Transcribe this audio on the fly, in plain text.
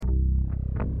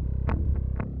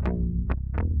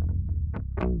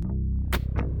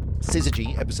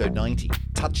Syzygy, episode 90,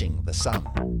 Touching the Sun.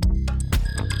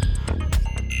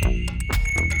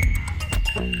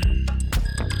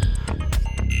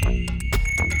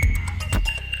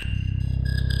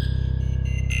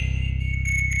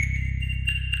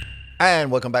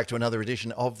 And welcome back to another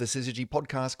edition of the Syzygy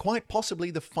podcast, quite possibly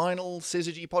the final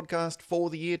Syzygy podcast for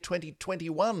the year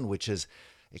 2021, which is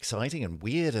exciting and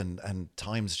weird and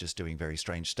time's just doing very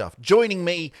strange stuff. Joining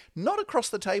me, not across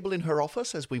the table in her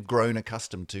office, as we've grown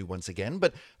accustomed to once again,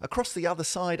 but across the other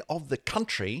side of the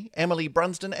country, Emily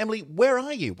Brunsden. Emily, where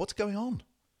are you? What's going on?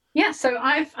 Yeah, so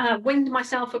I've winged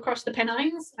myself across the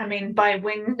Pennines. I mean, by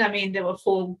winged, I mean there were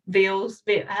four wheels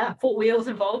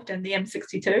involved in the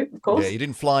M62, of course. Yeah, you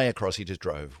didn't fly across, you just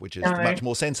drove, which is a much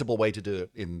more sensible way to do it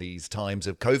in these times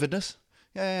of COVIDness.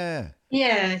 Yeah.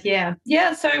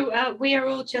 So we are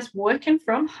all just working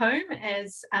from home,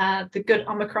 as the good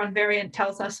Omicron variant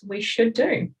tells us we should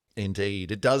do.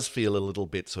 Indeed. It does feel a little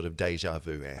bit sort of deja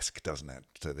vu-esque, doesn't it,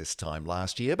 to this time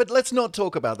last year? But let's not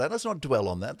talk about that. Let's not dwell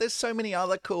on that. There's so many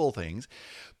other cool things,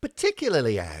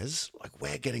 particularly as,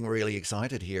 we're getting really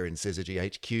excited here in Syzygy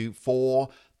HQ for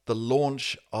the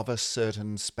launch of a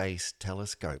certain space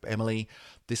telescope. Emily,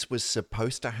 this was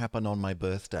supposed to happen on my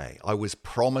birthday. I was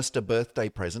promised a birthday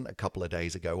present a couple of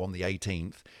days ago on the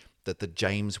 18th that the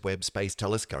James Webb Space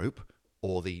Telescope,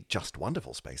 or the Just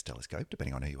Wonderful Space Telescope,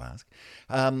 depending on who you ask,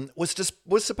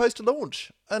 was supposed to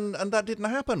launch. And that didn't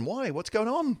happen. Why? What's going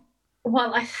on?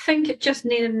 Well, I think it just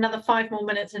needed another 5 more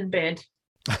minutes in bed.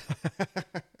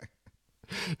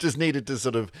 Just needed to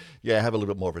sort of, have a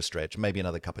little bit more of a stretch, maybe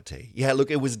another cup of tea. Yeah,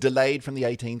 look, it was delayed from the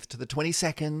 18th to the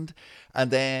 22nd. And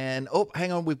then,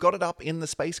 hang on, we've got it up in the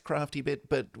spacecrafty bit,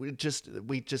 but we just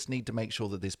need to make sure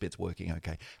that this bit's working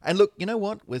okay. And look, you know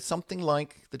what? With something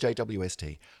like the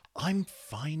JWST, I'm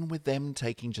fine with them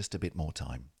taking just a bit more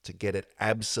time to get it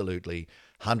absolutely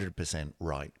 100%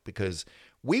 right, because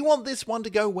we want this one to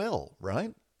go well,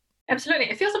 right? Absolutely.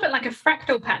 It feels a bit like a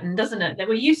fractal pattern, doesn't it? That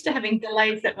we're used to having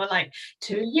delays that were like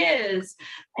 2 years,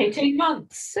 18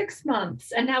 months, 6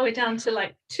 months, and now we're down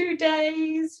to 2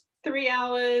 days, 3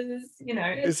 hours,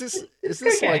 Is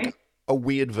this like a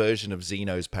weird version of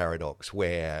Zeno's paradox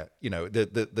where,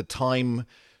 the time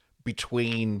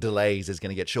between delays is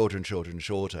going to get shorter and shorter and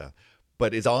shorter,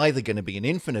 but it's either going to be an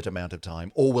infinite amount of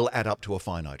time or will add up to a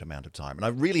finite amount of time. And I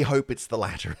really hope it's the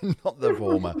latter and not the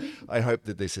former. I hope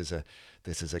that this is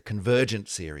a convergent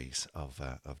series of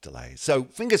delays. So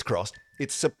fingers crossed.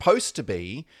 It's supposed to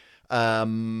be,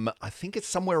 I think it's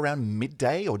somewhere around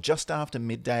midday or just after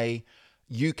midday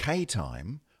UK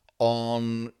time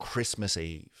on Christmas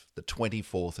Eve, the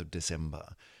 24th of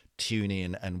December. Tune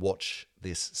in and watch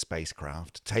this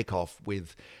spacecraft take off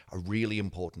with a really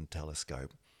important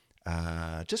telescope.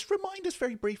 Just remind us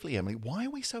very briefly, Emily, why are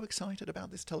we so excited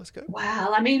about this telescope?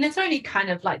 Well, I mean, it's only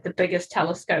kind of like the biggest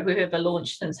telescope we've ever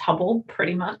launched since Hubble,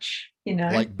 pretty much,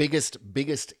 Like biggest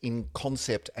in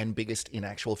concept and biggest in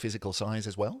actual physical size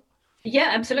as well? Yeah,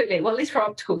 absolutely. Well, at least for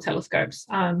optical telescopes.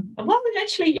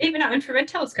 Actually, even our infrared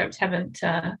telescopes haven't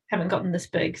gotten this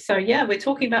big. So yeah, we're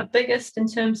talking about biggest in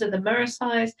terms of the mirror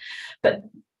size, but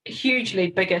hugely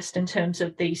biggest in terms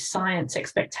of the science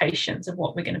expectations of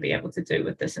what we're going to be able to do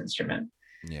with this instrument.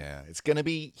 Yeah, it's going to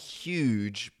be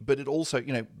huge, but it also,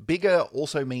 bigger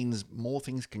also means more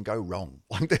things can go wrong.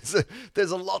 Like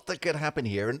there's a lot that could happen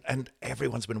here, and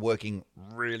everyone's been working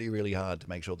really, really hard to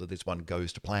make sure that this one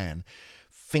goes to plan.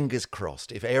 Fingers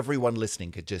crossed. If everyone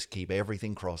listening could just keep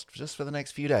everything crossed just for the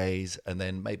next few days, and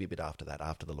then maybe a bit after that,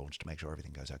 after the launch, to make sure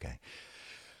everything goes okay.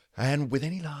 And with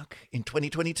any luck, in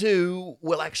 2022,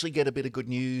 we'll actually get a bit of good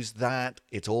news that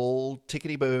it's all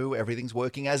tickety-boo, everything's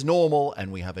working as normal,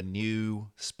 and we have a new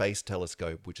space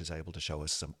telescope which is able to show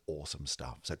us some awesome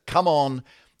stuff. So come on,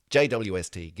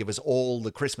 JWST, give us all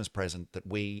the Christmas present that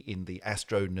we in the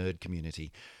astro nerd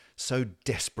community so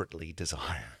desperately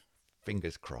desire.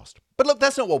 Fingers crossed. But look,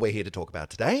 that's not what we're here to talk about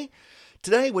today.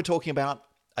 Today we're talking about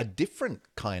a different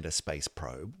kind of space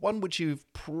probe, one which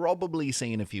you've probably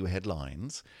seen a few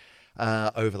headlines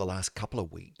over the last couple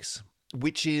of weeks,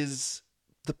 which is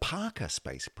the Parker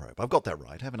space probe. I've got that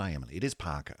right, haven't I, Emily? It is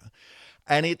Parker.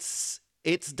 And it's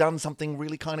done something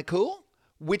really kind of cool,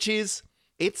 which is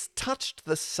it's touched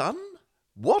the sun.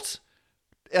 What?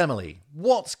 Emily,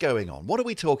 what's going on? What are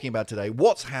we talking about today?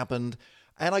 What's happened?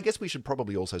 And I guess we should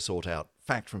probably also sort out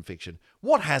fact from fiction.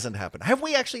 What hasn't happened? Have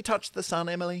we actually touched the sun,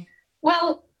 Emily?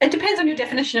 Well, it depends on your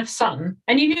definition of sun.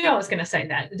 And you knew I was going to say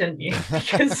that, didn't you?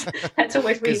 Because that's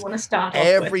always where you want to start off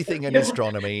everything in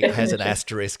astronomy has an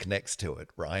asterisk next to it,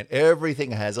 right?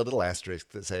 Everything has a little asterisk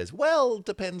that says, well,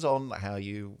 depends on how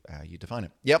you define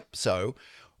it. Yep. So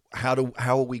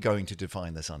how are we going to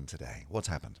define the sun today? What's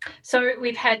happened? So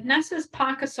we've had NASA's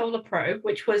Parker Solar Probe,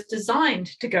 which was designed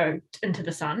to go into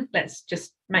the sun. Let's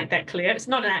just make that clear. It's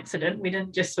not an accident. We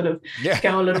didn't just sort of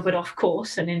go a little bit off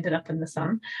course and ended up in the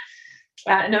sun.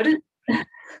 No,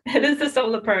 it is the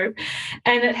solar probe,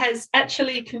 and it has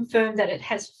actually confirmed that it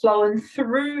has flown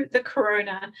through the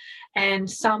corona and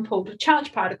sampled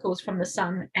charged particles from the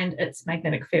sun and its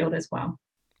magnetic field as well.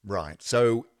 Right.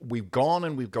 So we've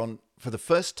gone for the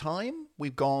first time,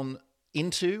 we've gone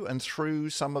into and through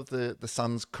some of the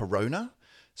sun's corona.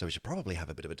 So we should probably have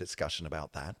a bit of a discussion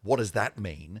about that. What does that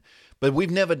mean? But we've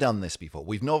never done this before.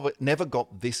 We've never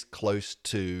got this close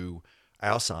to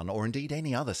our sun, or indeed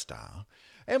any other star.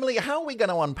 Emily, how are we going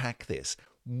to unpack this?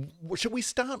 Should we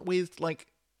start with, like,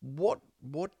 what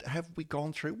have we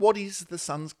gone through? What is the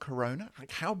sun's corona? Like,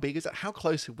 how big is it? How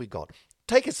close have we got?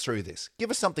 Take us through this.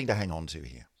 Give us something to hang on to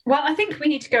here. Well, I think we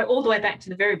need to go all the way back to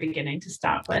the very beginning to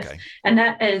start with. Okay. And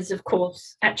that is, of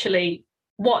course, actually,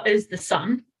 what is the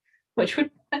sun?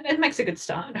 It makes a good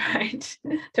start, right?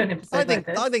 To an episode like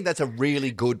this. I think that's a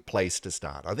really good place to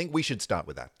start. I think we should start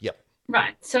with that. Yep.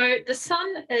 Right. So the sun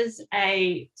is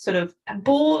a sort of a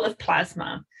ball of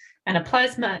plasma. And a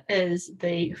plasma is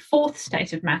the fourth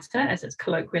state of matter, as it's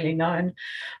colloquially known,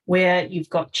 where you've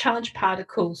got charged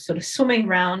particles sort of swimming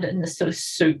around in this sort of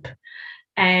soup.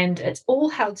 And it's all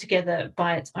held together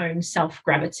by its own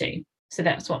self-gravity. So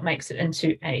that's what makes it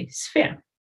into a sphere.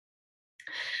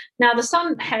 Now, the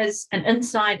sun has an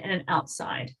inside and an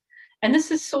outside. And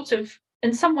this is sort of,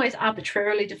 in some ways,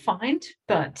 arbitrarily defined.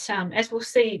 But as we'll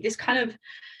see,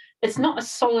 it's not a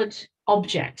solid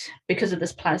object because of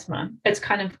this plasma. It's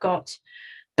kind of got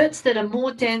bits that are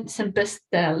more dense and bits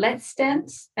that are less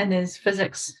dense. And there's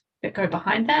physics that go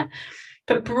behind that.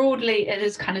 But broadly, it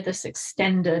is kind of this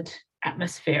extended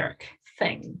atmospheric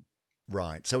thing.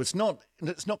 Right. So it's not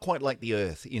quite like the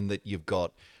Earth in that you've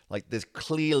got, like, there's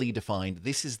clearly defined,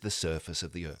 this is the surface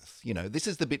of the Earth. You know, this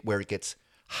is the bit where it gets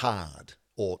hard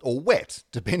or wet,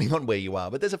 depending on where you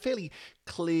are. But there's a fairly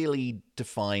clearly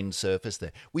defined surface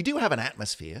there. We do have an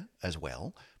atmosphere as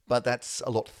well, but that's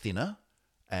a lot thinner.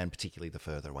 And particularly the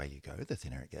further away you go, the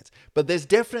thinner it gets. But there's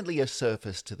definitely a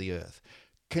surface to the Earth.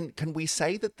 Can we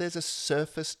say that there's a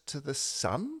surface to the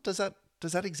sun? Does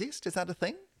that exist? Is that a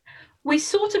thing? We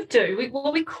sort of do.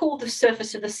 What we call the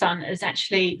surface of the sun is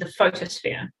actually the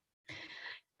photosphere.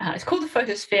 It's called the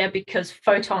photosphere because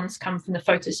photons come from the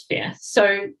photosphere.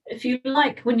 So if you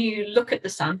like, when you look at the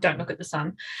sun, don't look at the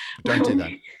sun. Don't do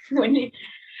that.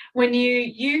 When you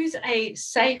use a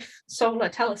safe solar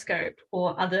telescope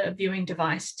or other viewing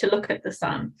device to look at the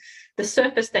sun, the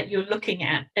surface that you're looking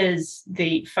at is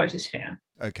the photosphere.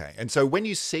 Okay. And so when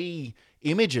you see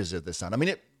images of the sun, I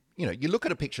mean, you look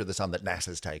at a picture of the sun that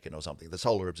NASA's taken or something, the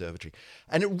Solar Observatory,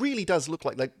 and it really does look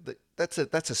like that's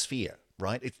a sphere,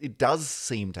 right? It does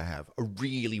seem to have a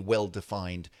really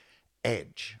well-defined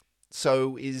edge.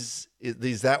 So is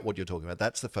that what you're talking about?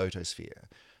 That's the photosphere.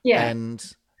 Yeah.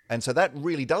 And so that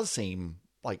really does seem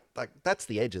like that's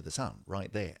the edge of the sun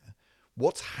right there.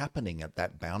 What's happening at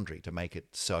that boundary to make it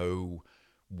so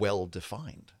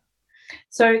well-defined?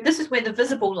 So this is where the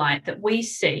visible light that we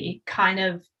see kind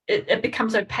of, it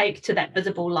becomes opaque to that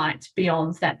visible light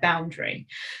beyond that boundary.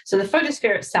 So the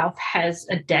photosphere itself has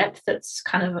a depth that's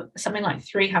kind of something like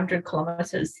 300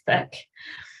 kilometers thick.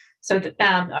 So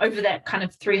over that kind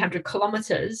of 300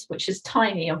 kilometers, which is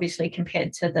tiny, obviously,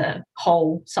 compared to the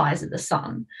whole size of the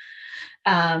sun,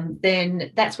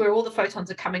 then that's where all the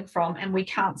photons are coming from, and we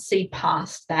can't see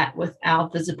past that with our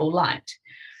visible light.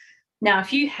 Now,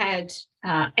 if you had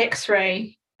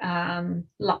X-ray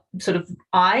sort of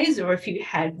eyes, or if you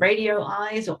had radio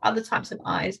eyes or other types of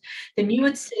eyes, then you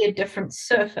would see a different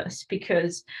surface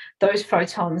because those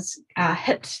photons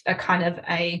hit a kind of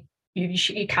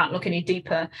you can't look any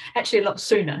deeper, actually a lot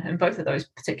sooner in both of those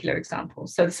particular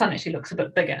examples. So the sun actually looks a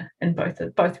bit bigger in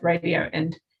both radio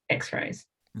and X-rays.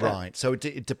 Right. So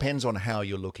it depends on how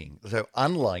you're looking. So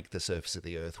unlike the surface of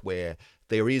the Earth, where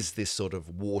there is this sort of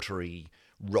watery,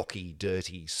 rocky,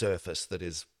 dirty surface that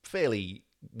is fairly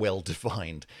well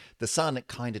defined, the sun, it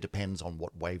kind of depends on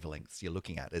what wavelengths you're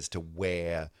looking at as to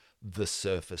where the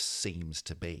surface seems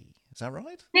to be. Is that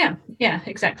right? Yeah,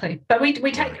 exactly. But we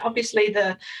take obviously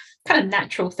the kind of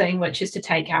natural thing, which is to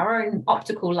take our own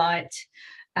optical light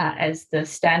as the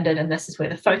standard, and this is where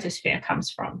the photosphere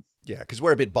comes from. Yeah, because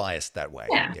we're a bit biased that way.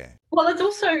 Yeah. Well,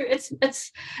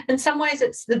 it's in some ways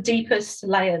it's the deepest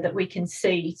layer that we can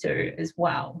see to as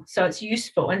well. So it's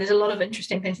useful, and there's a lot of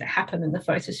interesting things that happen in the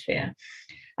photosphere.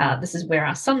 This is where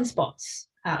our sunspots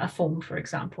are formed, for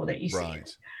example, that you see in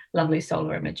lovely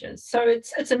solar images. So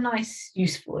it's a nice,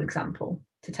 useful example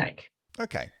to take.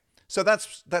 Okay. So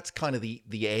that's kind of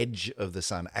the edge of the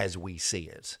sun as we see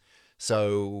it.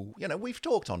 So, we've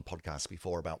talked on podcasts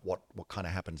before about what kind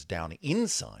of happens down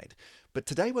inside, but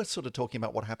today we're sort of talking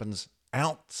about what happens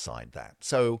outside that.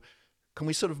 So, can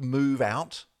we sort of move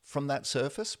out from that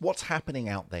surface? What's happening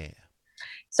out there?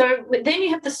 So then you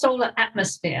have the solar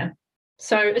atmosphere.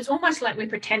 So it's almost like we're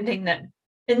pretending that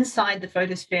inside the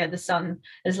photosphere, the sun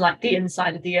is like the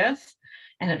inside of the Earth,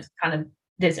 and it's kind of,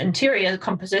 there's interior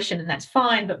composition, and that's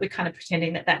fine, but we're kind of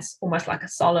pretending that that's almost like a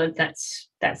solid, that's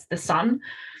the sun.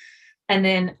 And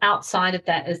then outside of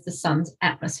that is the sun's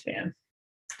atmosphere.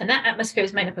 And that atmosphere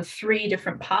is made up of 3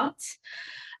 different parts.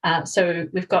 So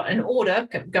we've got an order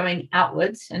going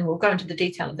outwards, and we'll go into the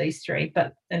detail of these 3,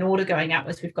 but an order going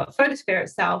outwards, we've got photosphere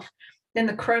itself, then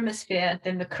the chromosphere,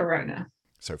 then the corona.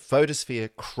 So photosphere,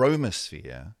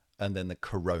 chromosphere, and then the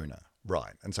corona.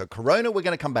 Right. And so corona we're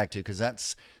going to come back to, because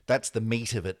that's the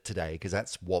meat of it today, because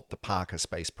that's what the Parker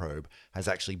Space Probe has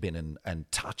actually been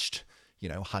and touched,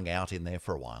 hung out in there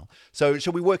for a while. So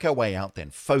shall we work our way out then?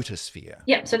 Photosphere.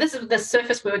 Yeah, so this is the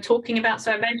surface we were talking about.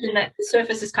 So imagine that the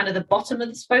surface is kind of the bottom of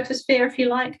this photosphere, if you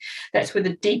like. That's where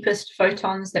the deepest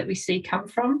photons that we see come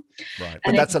from. Right,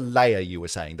 but that's a layer, you were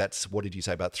saying. That's, what did you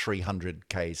say, about 300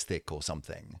 Ks thick or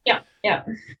something? Yeah.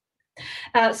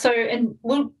 I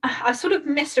sort of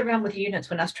messed around with units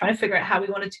when I was trying to figure out how we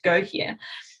wanted to go here.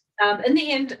 In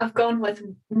the end, I've gone with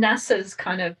NASA's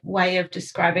kind of way of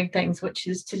describing things, which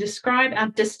is to describe our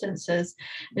distances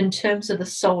in terms of the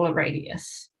solar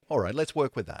radius. All right, let's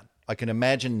work with that. I can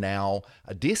imagine now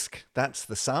a disk, that's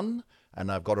the sun,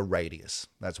 and I've got a radius.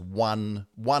 That's one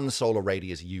solar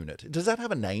radius unit. Does that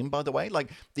have a name, by the way? Like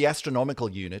the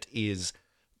astronomical unit is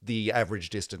the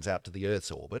average distance out to the Earth's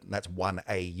orbit, and that's 1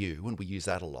 AU, and we use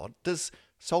that a lot. Does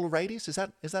solar radius, is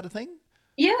that a thing?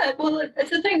 Yeah, well,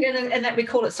 it's a thing, and that we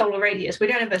call it solar radius. We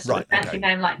don't have a sort of fancy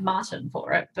name like Martin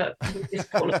for it, but we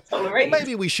just call it solar radius. Well,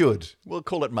 maybe we should. We'll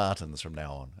call it Martins from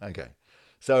now on. Okay.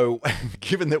 So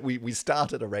given that we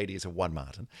start at a radius of 1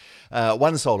 Martin,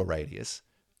 1 solar radius,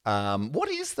 what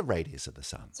is the radius of the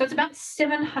sun? So it's about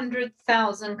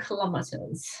 700,000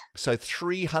 kilometers. So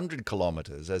 300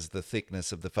 kilometers as the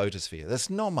thickness of the photosphere. That's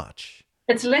not much.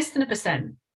 It's less than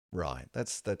 1%. Right,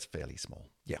 that's fairly small.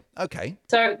 Yeah, okay.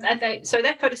 So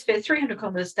that photosphere is 300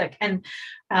 kilometers thick, and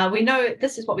we know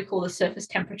this is what we call the surface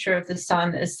temperature of the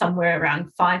sun is somewhere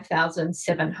around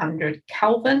 5,700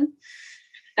 Kelvin.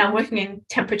 Now I'm working in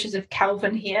temperatures of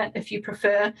Kelvin here. If you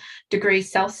prefer degrees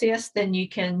Celsius, then you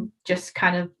can just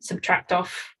kind of subtract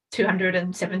off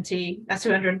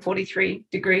 243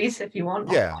 degrees if you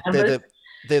want. Yeah,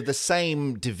 they're the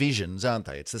same divisions, aren't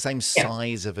they? It's the same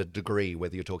size of a degree,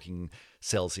 whether you're talking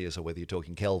Celsius or whether you're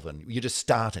talking Kelvin. You just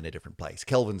start in a different place.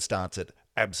 Kelvin starts at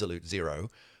absolute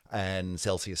 0, and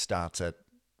Celsius starts at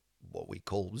what we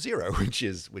call 0, which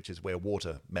is where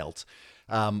water melts.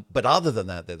 But other than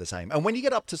that, they're the same. And when you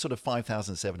get up to sort of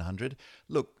 5,700,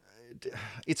 look,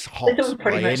 it's hot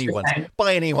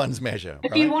by anyone's measure.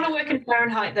 If you want to work in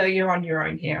Fahrenheit, though, you're on your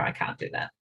own here. I can't do that.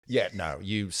 Yeah, no,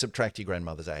 you subtract your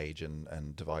grandmother's age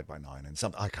and divide by 9 and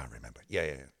something. I can't remember.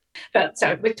 Yeah. But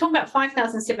so we're talking about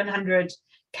 5,700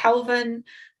 Kelvin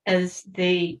is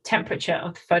the temperature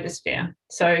of the photosphere.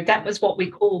 So that was what we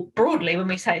call broadly when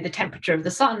we say the temperature of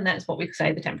the sun. That's what we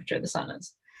say the temperature of the sun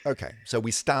is. Okay, so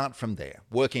we start from there,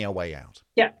 working our way out.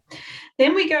 Yeah.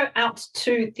 Then we go out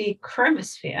to the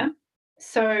chromosphere.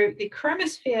 So the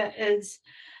chromosphere is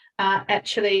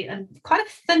actually quite a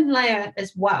thin layer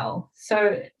as well.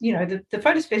 So, the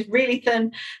photosphere is really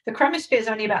thin. The chromosphere is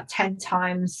only about 10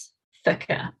 times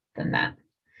thicker than that.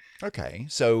 Okay,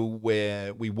 so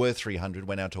where we were 300,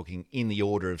 we're now talking in the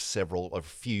order of a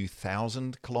few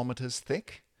thousand kilometers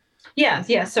thick? Yeah,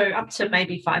 so up to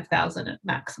maybe 5,000 at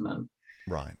maximum.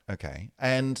 Right, okay.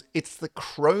 And it's the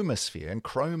chromosphere, and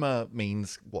chroma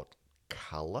means what?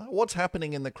 Color? What's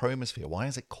happening in the chromosphere? Why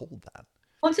is it called that?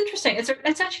 Well, it's interesting.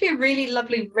 It's actually a really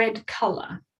lovely red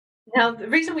color. Now, the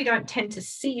reason we don't tend to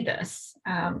see this,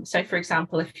 so for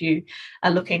example, if you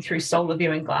are looking through solar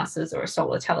viewing glasses or a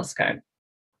solar telescope,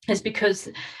 is because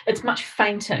it's much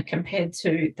fainter compared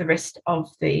to the rest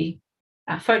of the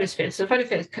photosphere. So the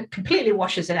photosphere completely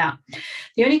washes it out.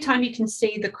 The only time you can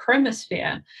see the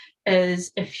chromosphere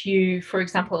is if you, for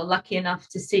example, are lucky enough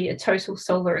to see a total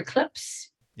solar eclipse.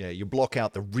 Yeah, you block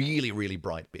out the really, really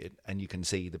bright bit, and you can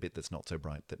see the bit that's not so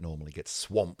bright that normally gets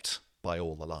swamped by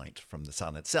all the light from the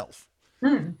sun itself.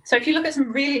 So if you look at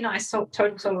some really nice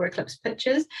total solar eclipse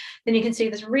pictures, then you can see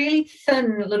this really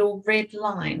thin little red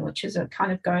line, which is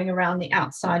kind of going around the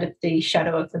outside of the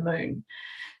shadow of the moon.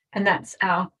 And that's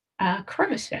our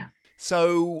chromosphere.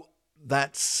 So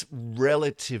that's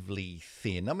relatively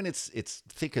thin. I mean, it's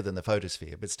thicker than the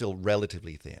photosphere, but still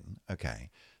relatively thin. Okay,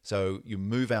 so you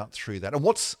move out through that, and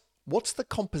what's the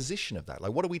composition of that?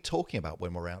 Like, what are we talking about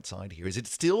when we're outside here? Is it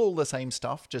still all the same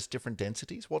stuff, just different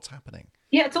densities? What's happening?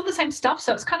 Yeah, it's all the same stuff.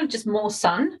 So it's kind of just more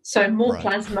sun, so more Right,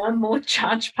 plasma, more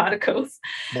charged particles,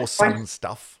 more sun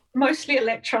stuff. mostly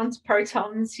electrons,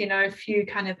 protons, a few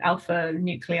kind of alpha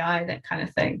nuclei, that kind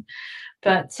of thing.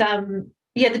 But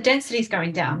yeah, the density is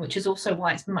going down, which is also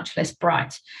why it's much less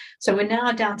bright. So we're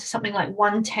now down to something like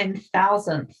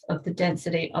 1/10,000th of the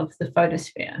density of the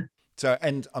photosphere. So,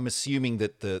 and I'm assuming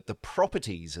that the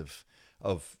properties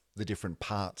of the different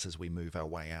parts as we move our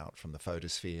way out from the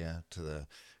photosphere to the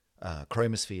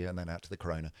chromosphere and then out to the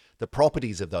corona, the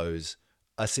properties of those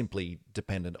are simply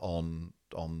dependent on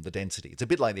the density. It's a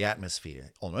bit like the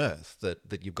atmosphere on Earth,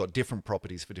 that you've got different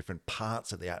properties for different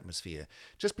parts of the atmosphere,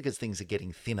 just because things are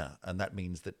getting thinner, and that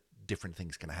means that different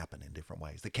things can happen in different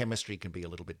ways. The chemistry can be a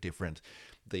little bit different.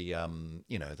 The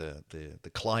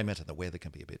the climate and the weather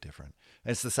can be a bit different.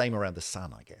 And it's the same around the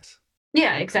sun, I guess.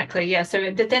 Yeah, exactly. Yeah,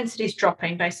 so the density is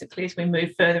dropping basically as we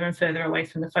move further and further away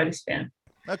from the photosphere.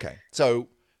 Okay, so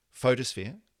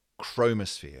photosphere,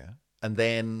 chromosphere, and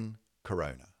then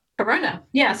corona. Corona.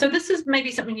 Yeah, so this is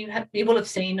maybe something you will have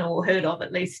seen or heard of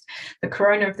at least. The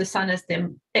corona of the sun is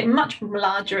a much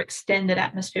larger extended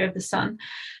atmosphere of the sun.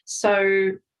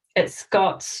 So it's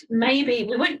got maybe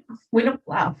we're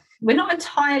not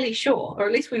entirely sure, or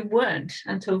at least we weren't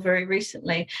until very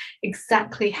recently,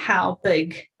 exactly how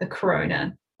big the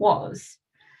corona was.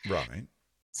 Right.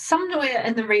 Somewhere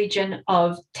in the region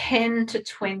of 10 to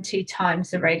 20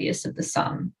 times the radius of the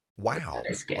sun. Wow.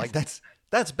 Like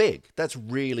that's big. That's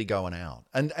really going out.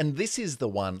 And this is the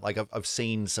one, like I've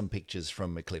seen some pictures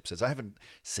from eclipses. I haven't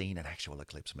seen an actual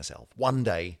eclipse myself. One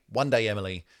day,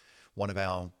 Emily, one of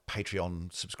our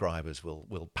Patreon subscribers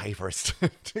will pay for us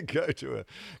to go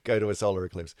to a solar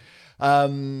eclipse.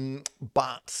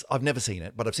 But I've never seen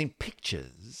it, but I've seen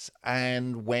pictures,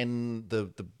 and when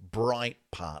the bright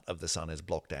part of the sun is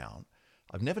blocked out,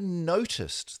 I've never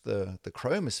noticed the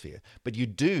chromosphere, but you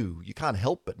can't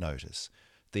help but notice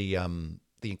the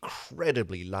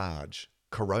incredibly large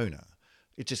corona.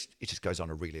 It just goes on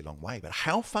a really long way. But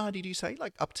how far did you say?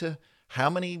 Like up to how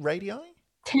many radii?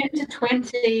 10 to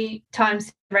 20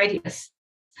 times the radius.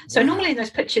 So normally in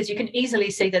those pictures, you can easily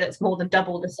see that it's more than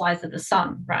double the size of the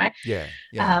sun, right? Yeah.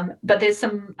 But there's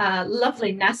some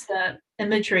lovely NASA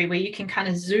imagery where you can kind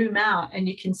of zoom out and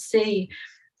you can see,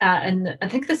 and I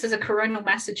think this is a coronal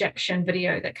mass ejection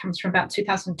video that comes from about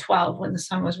 2012 when the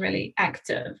sun was really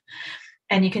active.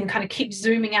 And you can kind of keep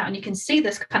zooming out and you can see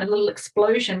this kind of little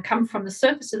explosion come from the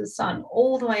surface of the sun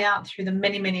all the way out through the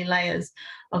many, many layers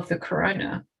of the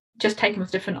corona, just taken with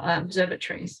different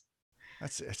observatories.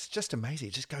 It's just amazing.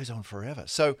 It just goes on forever.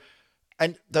 So,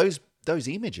 and those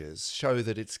images show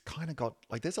that it's kind of got,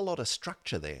 like, there's a lot of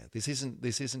structure there. This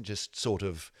isn't just sort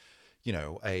of,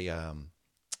 a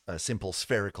simple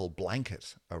spherical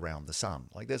blanket around the sun.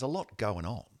 Like, there's a lot going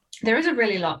on. There is a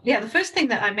really lot. Yeah, the first thing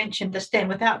that I mentioned just then,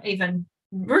 without even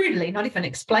rudely, not even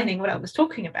explaining what I was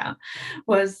talking about,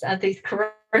 was these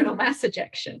coronal mass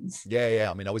ejections.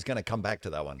 Yeah. I mean, I was going to come back to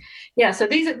that one. Yeah, so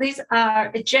these are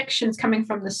ejections coming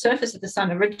from the surface of the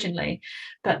sun originally,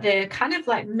 but they're kind of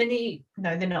like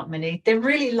no, they're not mini. They're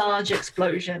really large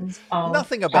explosions of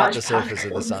Nothing about the surface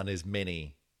of the sun is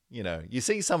mini. You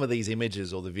see some of these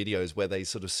images or the videos where they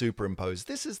sort of superimpose,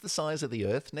 this is the size of the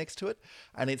Earth next to it,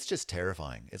 and it's just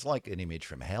terrifying. It's like an image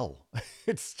from hell.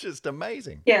 It's just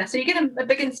amazing. Yeah, so you get a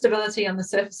big instability on the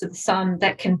surface of the sun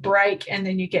that can break, and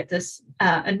then you get this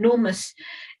enormous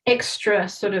extra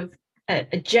sort of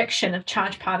ejection of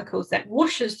charged particles that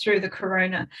whooshes through the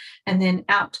corona and then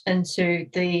out into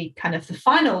the kind of the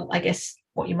final, I guess,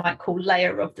 what you might call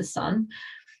layer of the sun,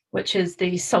 which is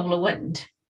the solar wind.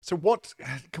 So what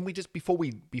can we just, before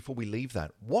we leave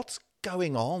that, what's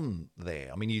going on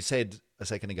there? I mean, you said a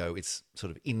second ago it's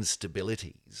sort of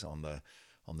instabilities on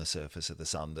the surface of the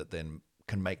sun that then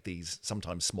can make these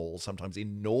sometimes small, sometimes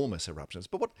enormous eruptions.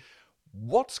 But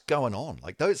what's going on?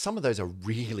 Like, some of those are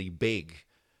really big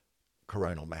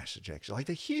coronal mass ejections. Like,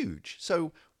 they're huge.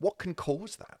 So what can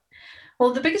cause that?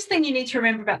 Well, the biggest thing you need to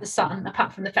remember about the sun,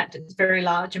 apart from the fact it's very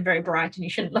large and very bright and you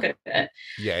shouldn't look at it.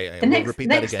 Yeah. The next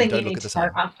thing you need to know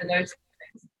after those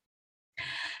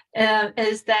things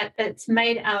is that it's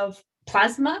made of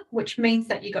plasma, which means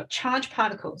that you've got charged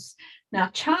particles. Now,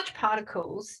 charged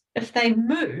particles, if they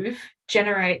move,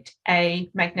 generate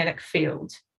a magnetic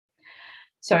field.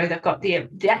 So they've got the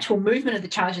actual movement of the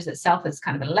charges itself is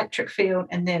kind of an electric field,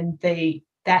 and then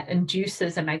that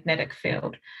induces a magnetic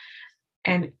field.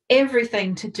 And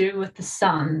everything to do with the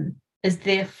sun is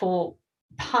therefore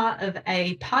part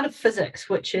of physics,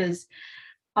 which is,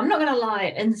 I'm not going to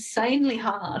lie, insanely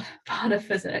hard part of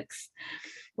physics,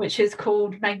 which is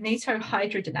called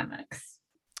magnetohydrodynamics.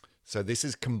 So this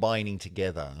is combining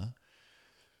together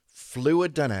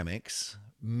fluid dynamics,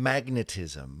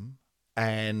 magnetism,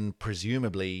 and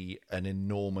presumably an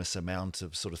enormous amount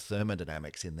of sort of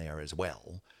thermodynamics in there as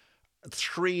well.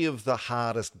 Three of the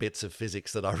hardest bits of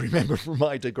physics that I remember from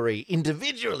my degree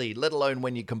individually, let alone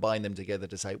when you combine them together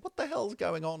to say, what the hell's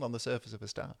going on the surface of a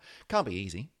star? Can't be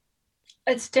easy.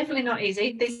 It's definitely not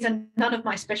easy. These are none of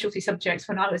my specialty subjects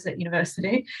when I was at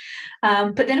university.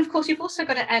 But then, of course, you've also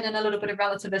got to add in a little bit of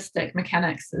relativistic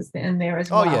mechanics in there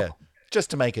as well. Oh, yeah. Just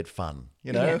to make it fun,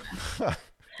 you know? Yeah.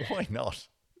 Why not?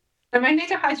 So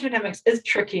magnetohydrodynamics is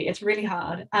tricky. It's really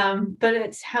hard. But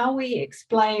it's how we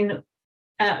explain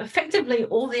effectively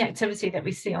all the activity that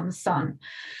we see on the sun.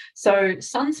 So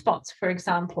sunspots, for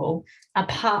example, are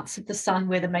parts of the sun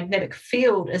where the magnetic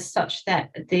field is such that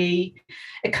the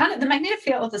magnetic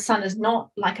field of the sun is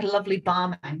not like a lovely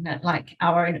bar magnet like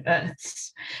our own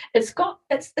Earth's. It's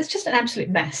just an absolute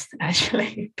mess,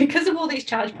 actually, because of all these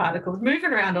charged particles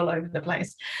moving around all over the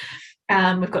place.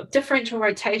 We've got differential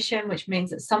rotation, which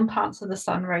means that some parts of the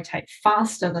sun rotate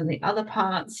faster than the other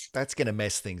parts. That's going to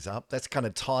mess things up. That's kind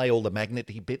of tie all the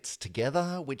magnetic bits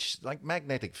together, which like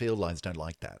magnetic field lines don't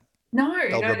like that. No,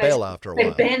 they'll rebel after a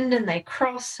while. They bend and they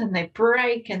cross and they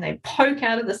break and they poke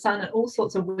out of the sun at all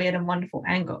sorts of weird and wonderful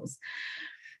angles.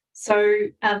 So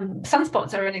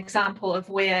sunspots are an example of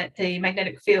where the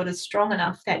magnetic field is strong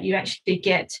enough that you actually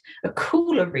get a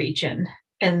cooler region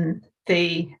in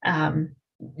the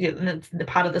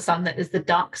part of the sun that is the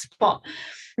dark spot.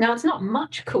 Now, it's not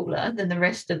much cooler than the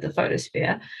rest of the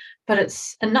photosphere, but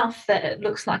it's enough that it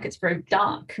looks like it's very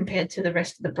dark compared to the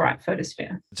rest of the bright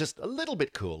photosphere. Just a little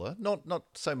bit cooler, not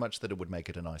so much that it would make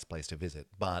it a nice place to visit,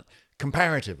 but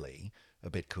comparatively a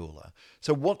bit cooler.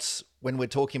 So when we're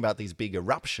talking about these big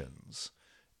eruptions,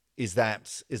 is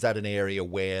that an area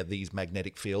where these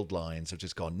magnetic field lines have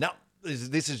just gone, no,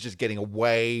 this is just getting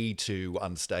way too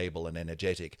unstable and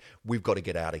energetic. We've got to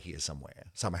get out of here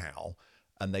somehow.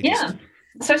 And they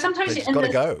so sometimes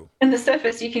in the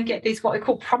surface, you can get these what we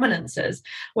call prominences,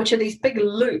 which are these big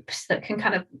loops that can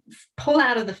kind of pull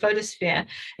out of the photosphere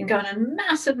and go in a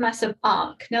massive, massive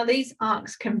arc. Now, these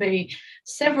arcs can be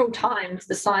several times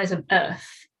the size of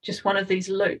Earth, just one of these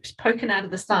loops poking out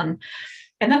of the sun.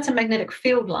 And that's a magnetic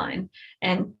field line.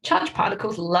 And charged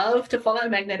particles love to follow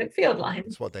magnetic field lines.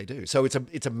 That's what they do. So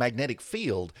it's a magnetic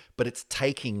field, but it's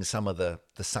taking some of the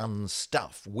sun's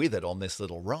stuff with it on this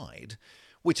little ride,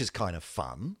 which is kind of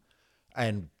fun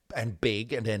and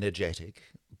big and energetic.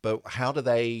 But how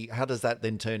does that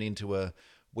then turn into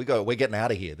we're getting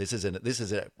out of here. This is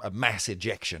a mass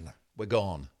ejection. We're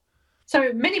gone.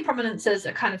 So many prominences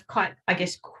are kind of quite, I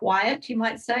guess, quiet, you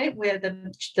might say, where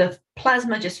the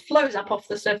plasma just flows up off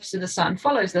the surface of the sun,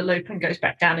 follows the loop and goes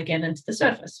back down again into the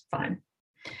surface. Fine.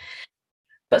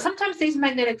 But sometimes these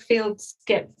magnetic fields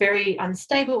get very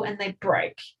unstable and they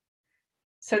break.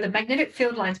 So the magnetic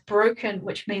field line's broken,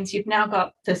 which means you've now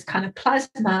got this kind of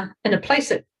plasma in a place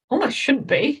that almost shouldn't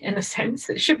be, in a sense.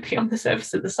 It should be on the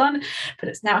surface of the sun, but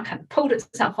it's now kind of pulled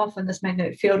itself off in this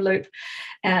magnetic field loop.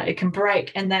 It can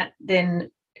break, and that then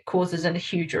causes a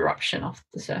huge eruption off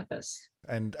the surface.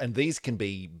 And these can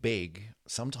be big.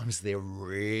 Sometimes they're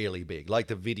really big, like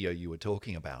the video you were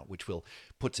talking about, which we'll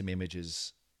put some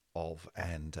images of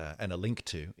and a link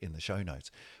to in the show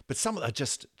notes. But some are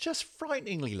just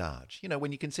frighteningly large, you know,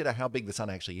 when you consider how big the sun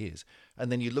actually is. And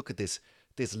then you look at this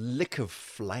lick of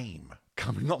flame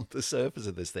coming off the surface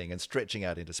of this thing and stretching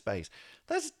out into space.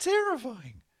 That's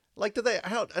terrifying. Like, does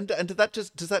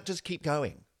that just keep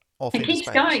going off into space? It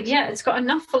keeps going, yeah. It's got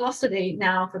enough velocity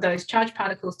now for those charged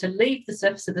particles to leave the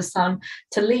surface of the sun,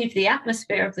 to leave the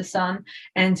atmosphere of the sun,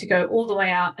 and to go all the way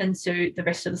out into the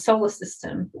rest of the solar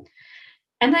system.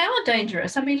 And they are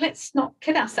dangerous. I mean, let's not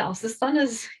kid ourselves. The sun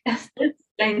is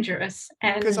dangerous.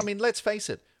 Because, I mean, let's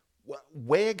face it,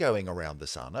 we're going around the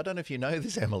sun. I don't know if you know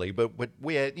this, Emily, but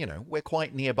we're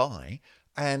quite nearby.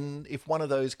 And if one of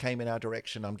those came in our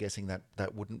direction, I'm guessing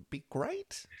that wouldn't be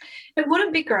great. It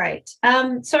wouldn't be great.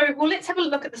 Let's have a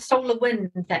look at the solar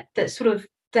wind, that bit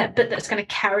that's going to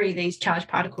carry these charged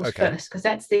particles first, because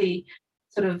that's the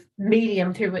sort of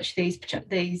medium through which these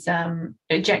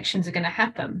ejections are going to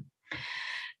happen.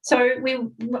 So we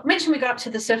mentioned we got up to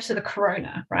the surface of the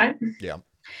corona, right? Yeah.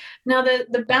 Now,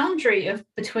 the boundary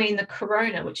between the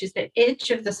corona, which is the edge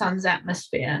of the sun's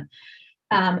atmosphere,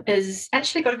 is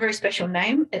actually got a very special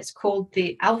name. It's called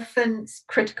the Alphans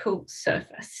critical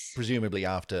surface. Presumably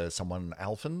after someone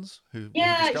Alphans who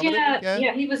discovered it?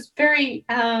 Yeah. He was very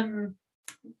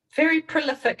very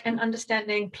prolific in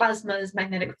understanding plasmas,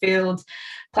 magnetic fields.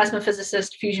 Plasma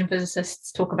physicists, fusion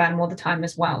physicists talk about them all the time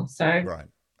as well. So, right.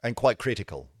 And quite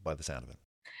critical by the sound of it.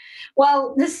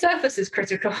 well, the surface is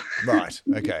critical. Right.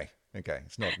 Okay.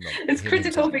 It's not It's him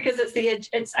critical himself. because it's the edge.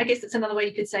 I guess it's another way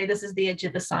you could say this is the edge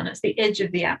of the sun. It's the edge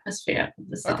of the atmosphere of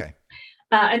the sun. Okay.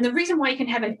 And the reason why you can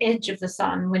have an edge of the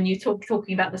sun when you're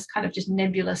talking about this kind of just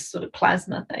nebulous sort of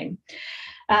plasma thing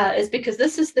is because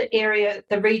this is the area,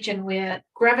 the region where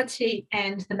gravity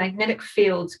and the magnetic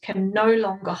fields can no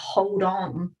longer hold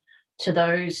on to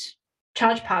those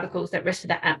charged particles that rest of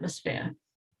the atmosphere.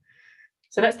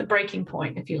 So that's the breaking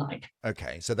point, if you like.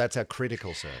 Okay, so that's our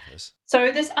critical surface.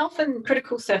 So this alpha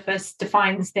critical surface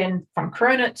defines then from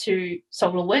corona to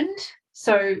solar wind.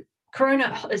 So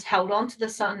corona is held on to the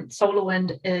sun. Solar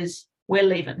wind is we're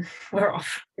leaving. We're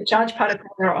off. The charged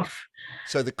particles are off.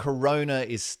 So the corona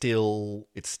is still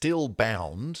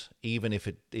bound, even if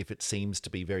it seems to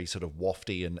be very sort of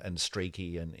wafty and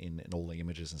streaky and in all the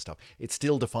images and stuff. It's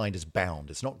still defined as bound.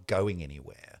 It's not going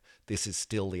anywhere. This is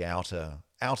still the outer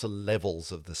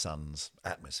levels of the sun's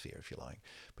atmosphere, if you like.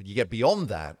 But you get beyond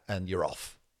that and you're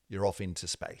off. You're off into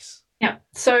space. Yeah.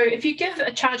 So if you give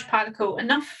a charged particle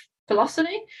enough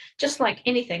velocity, just like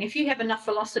anything, if you have enough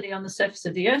velocity on the surface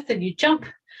of the Earth and you jump,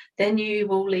 then you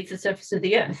will leave the surface of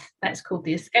the Earth. That's called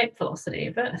the escape velocity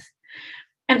of Earth.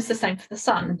 And it's the same for the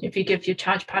sun. If you give your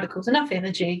charged particles enough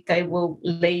energy, they will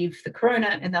leave the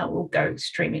corona and they will go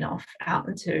streaming off out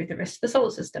into the rest of the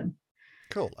solar system.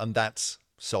 Cool. And that's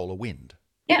solar wind.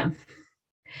 Yeah.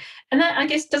 And that, I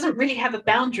guess, doesn't really have a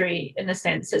boundary in a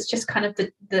sense. It's just kind of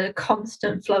the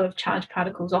constant flow of charged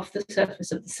particles off the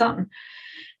surface of the sun.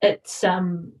 It's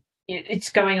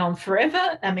going on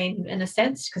forever. I mean, in a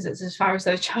sense, because it's as far as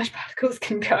those charged particles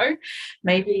can go,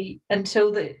 maybe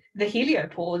until the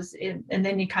heliopause, and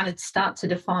then you kind of start to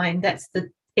define that's the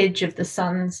edge of the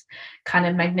sun's kind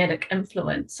of magnetic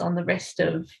influence on the rest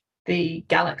of the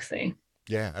galaxy.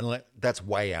 Yeah, and that's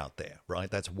way out there, right?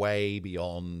 That's way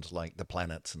beyond like the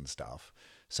planets and stuff.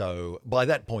 So by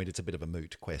that point, it's a bit of a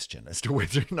moot question as to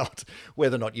whether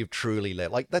or not you've truly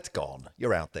that's gone.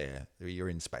 You're out there. You're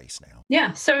in space now.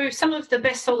 Yeah. So some of the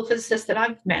best solar physicists that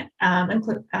I've met,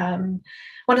 one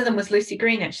of them was Lucy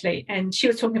Green, actually, and she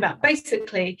was talking about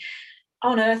basically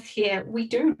on Earth here, we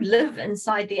do live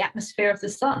inside the atmosphere of the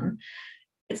sun.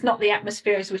 It's not the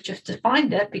atmosphere as we've just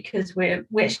defined it because we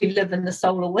actually live in the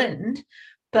solar wind.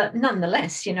 But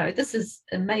nonetheless, this is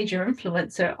a major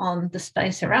influencer on the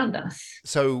space around us.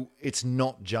 So it's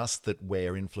not just that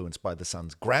we're influenced by the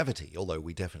sun's gravity, although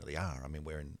we definitely are. I mean,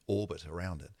 we're in orbit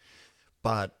around it.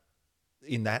 But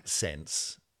in that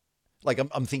sense, like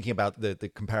I'm thinking about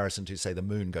the comparison to, say, the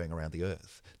moon going around the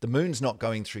Earth. The moon's not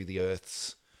going through the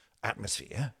Earth's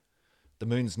atmosphere. The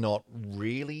moon's not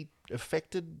really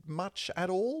affected much at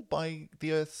all by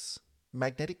the Earth's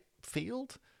magnetic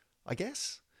field, I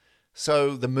guess.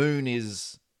 So the moon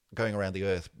is going around the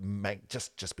Earth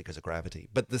just because of gravity.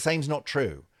 But the same's not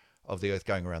true of the Earth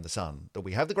going around the sun. That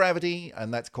we have the gravity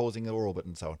and that's causing our orbit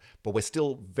and so on. But we're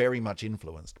still very much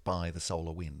influenced by the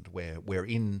solar wind. We're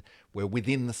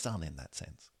within the sun in that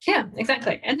sense. Yeah,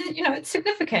 exactly. And then, it's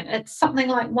significant. It's something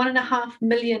like 1.5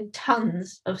 million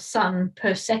tons of sun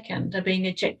per second are being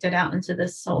ejected out into the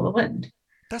solar wind.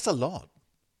 That's a lot.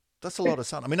 That's a lot of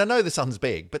sun. I mean, I know the sun's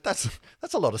big, but that's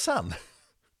a lot of sun.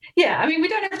 Yeah, I mean, we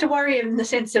don't have to worry in the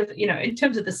sense of, in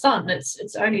terms of the sun,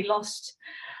 it's only lost,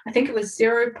 I think it was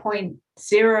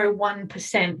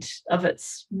 0.01% of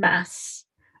its mass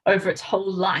over its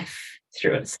whole life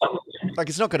through its solar wind. Like,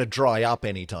 it's not going to dry up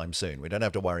anytime soon. We don't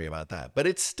have to worry about that. But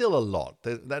it's still a lot.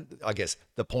 That I guess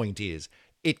the point is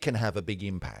it can have a big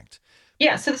impact.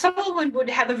 Yeah, so the solar wind would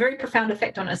have a very profound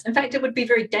effect on us. In fact, it would be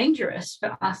very dangerous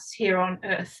for us here on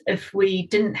Earth if we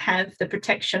didn't have the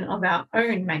protection of our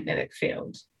own magnetic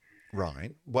field.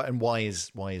 Right. And why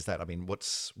is that? I mean,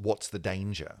 what's the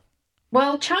danger?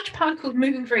 Well, charged particles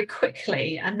moving very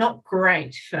quickly are not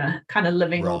great for kind of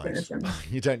living organisms.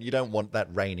 You don't want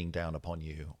that raining down upon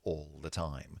you all the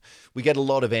time. We get a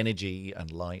lot of energy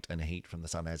and light and heat from the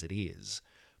sun as it is,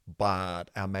 but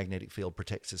our magnetic field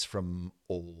protects us from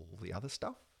all the other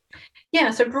stuff.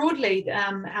 Yeah, so broadly,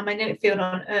 our magnetic field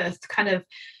on Earth kind of,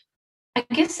 I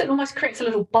guess it almost creates a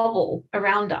little bubble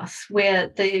around us where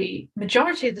the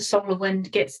majority of the solar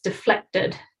wind gets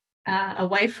deflected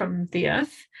away from the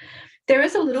Earth. There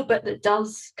is a little bit that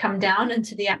does come down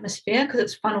into the atmosphere because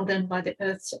it's funneled in by the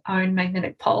Earth's own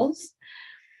magnetic poles.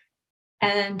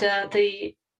 And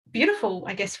the beautiful,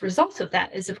 I guess, result of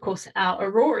that is, of course, our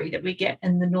aurorae that we get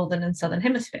in the northern and southern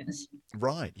hemispheres.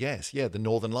 Right, yes, yeah, the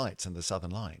northern lights and the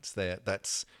southern lights.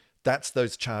 That's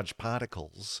those charged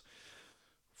particles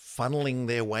funneling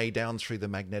their way down through the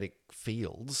magnetic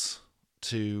fields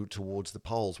towards the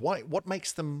poles. What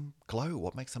makes them glow?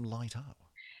 What makes them light up?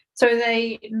 So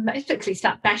they basically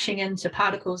start bashing into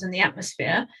particles in the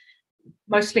atmosphere,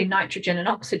 mostly nitrogen and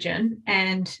oxygen.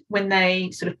 And when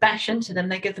they sort of bash into them,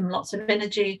 they give them lots of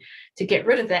energy. To get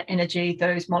rid of that energy,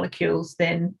 those molecules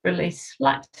then release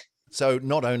light. So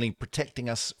not only protecting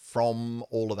us from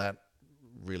all of that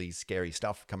really scary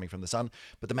stuff coming from the sun,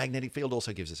 but the magnetic field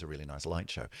also gives us a really nice light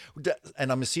show.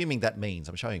 And I'm assuming that means,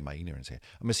 I'm showing my ignorance here,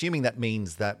 I'm assuming that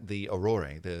means that the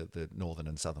aurorae, the northern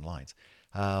and southern lights,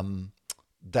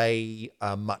 they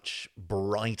are much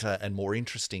brighter and more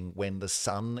interesting when the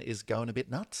sun is going a bit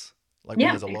nuts. Like when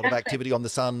there's a lot of activity on the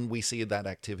sun, we see that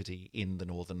activity in the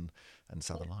northern and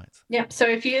southern lights. Yeah. So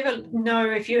if you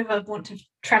ever want to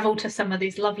travel to some of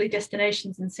these lovely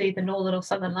destinations and see the northern or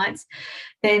southern lights,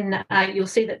 then you'll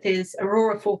see that there's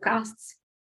aurora forecasts.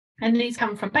 And these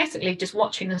come from basically just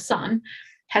watching the sun.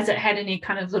 Has it had any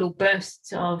kind of little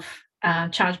bursts of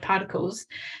charged particles?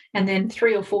 And then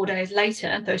 3 or 4 days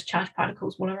later, those charged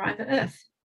particles will arrive at Earth.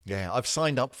 Yeah, I've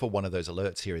signed up for one of those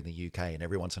alerts here in the UK, and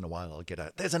every once in a while I'll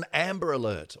get there's an amber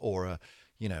alert or a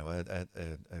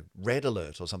red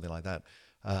alert or something like that.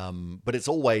 But it's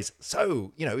always,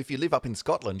 so, if you live up in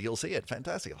Scotland, you'll see it.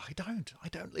 Fantastic. I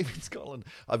don't live in Scotland.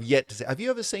 I've yet to see. Have you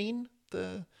ever seen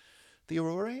the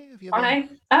aurorae? Have you ever?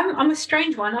 I'm a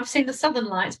strange one. I've seen the southern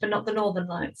lights, but not the northern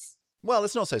lights. Well,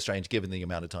 it's not so strange given the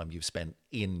amount of time you've spent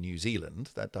in New Zealand.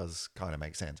 That does kind of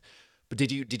make sense. But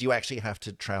did you actually have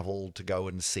to travel to go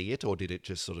and see it, or did it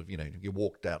just sort of, you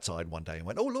walked outside one day and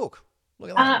went, oh, look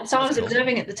at that? So I was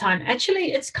observing at the time.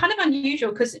 Actually, it's kind of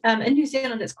unusual because in New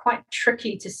Zealand, it's quite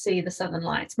tricky to see the southern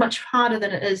lights, much harder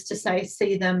than it is to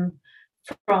see them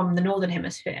from the northern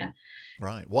hemisphere.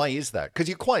 Right. Why is that? Because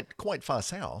you're quite far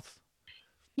south.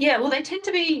 Yeah, well, they tend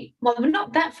to be, we're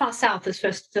not that far south is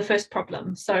the first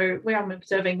problem. So where I'm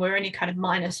observing, we're only kind of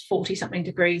minus 40 something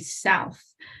degrees south,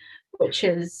 which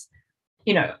is,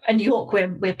 in New York,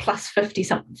 we're plus 50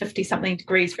 something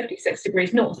degrees, 56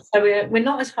 degrees north. So we're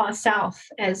not as far south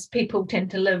as people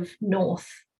tend to live north,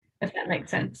 if that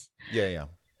makes sense. Yeah.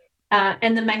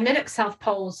 And the magnetic South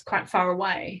Pole's quite far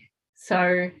away.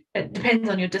 So it depends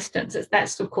on your distance.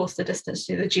 That's, of course, the distance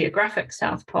to the geographic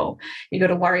South Pole. You've got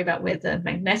to worry about where the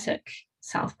magnetic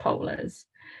South Pole is.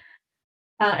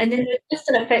 And then there's just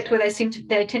an effect where they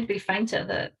tend to be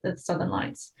fainter, the southern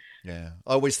lights. Yeah,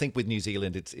 I always think with New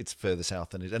Zealand, it's further south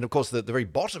than it, and of course the very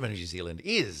bottom of New Zealand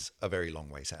is a very long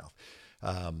way south.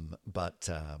 But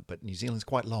New Zealand's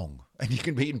quite long, and you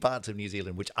can be in parts of New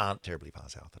Zealand which aren't terribly far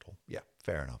south at all. Yeah,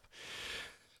 fair enough.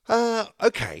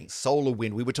 Okay, solar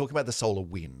wind. We were talking about the solar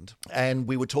wind, and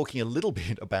we were talking a little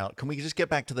bit about, can we just get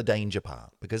back to the danger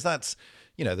part? Because that's,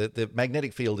 the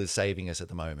magnetic field is saving us at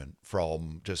the moment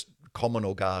from just common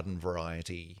or garden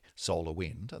variety solar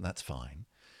wind, and that's fine.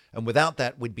 And without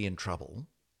that, we'd be in trouble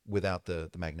without the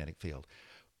magnetic field.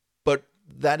 But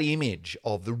that image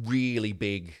of the really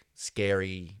big,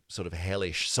 scary, sort of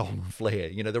hellish solar flare,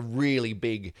 the really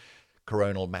big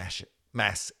coronal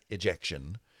mass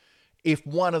ejection, if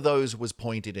one of those was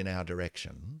pointed in our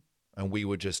direction and we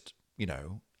were just,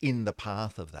 in the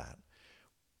path of that,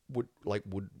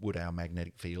 would our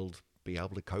magnetic field be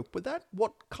able to cope with that?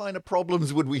 What kind of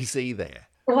problems would we see there?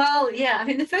 Well, yeah, I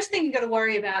mean, the first thing you've got to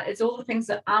worry about is all the things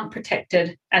that aren't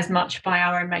protected as much by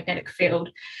our own magnetic field.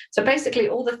 So basically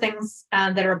all the things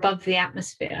that are above the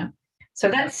atmosphere. So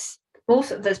that's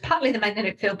also, there's partly the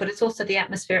magnetic field, but it's also the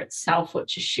atmosphere itself,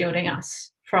 which is shielding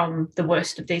us from the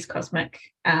worst of these cosmic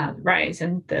rays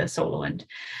and the solar wind.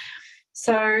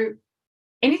 So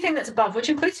anything that's above, which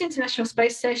includes the International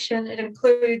Space Station, it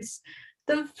includes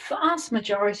the vast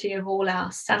majority of all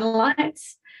our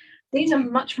satellites. These are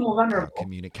much more vulnerable.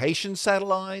 Communication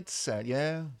satellites,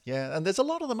 yeah. And there's a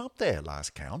lot of them up there,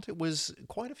 last count. It was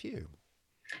quite a few.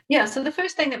 Yeah, so the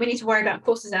first thing that we need to worry about, of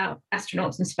course, is our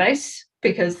astronauts in space,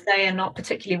 because they are not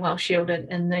particularly well shielded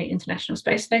in the International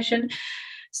Space Station.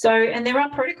 So, and there are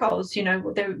protocols, the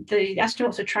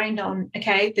astronauts are trained on,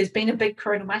 okay, there's been a big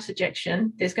coronal mass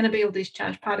ejection. There's going to be all these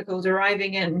charged particles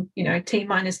arriving in,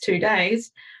 T-2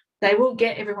 days. They will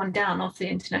get everyone down off the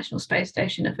International Space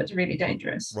Station if it's really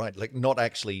dangerous. Right, like not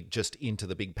actually just into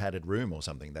the big padded room or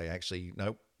something. They actually,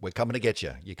 no, we're coming to get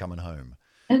you. You're coming home.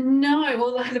 No,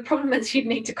 well, the problem is you'd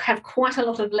need to have quite a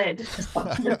lot of lead to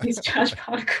stop these charged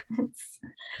particles.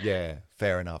 Yeah,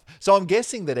 fair enough. So I'm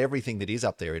guessing that everything that is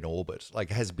up there in orbit,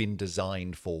 has been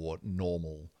designed for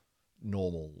normal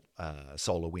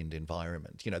solar wind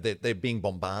environment. They're being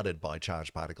bombarded by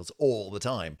charged particles all the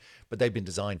time, but they've been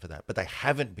designed for that. But they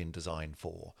haven't been designed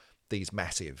for these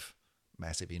massive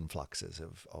influxes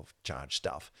of charged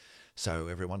stuff. So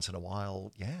every once in a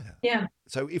while, yeah. Yeah.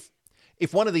 So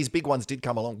if one of these big ones did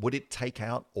come along, would it take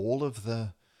out all of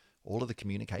the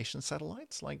communication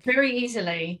satellites? Like, Very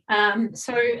easily.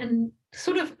 So in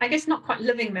sort of, I guess not quite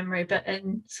living memory, but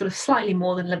in sort of slightly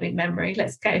more than living memory,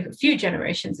 let's go a few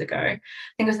generations ago, I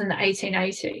think it was in the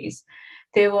 1880s,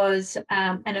 there was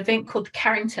an event called the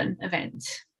Carrington event,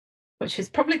 which is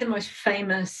probably the most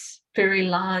famous, very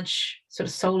large sort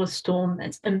of solar storm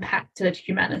that's impacted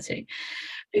humanity.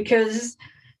 Because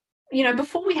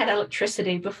before we had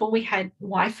electricity, before we had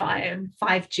Wi-Fi and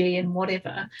 5G and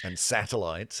whatever, and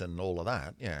satellites and all of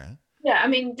that, yeah. yeah, I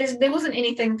mean, there wasn't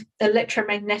anything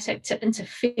electromagnetic to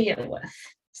interfere with.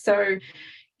 So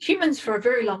humans for a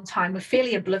very long time were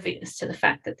fairly oblivious to the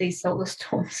fact that these solar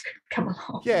storms could come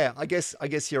along. Yeah, I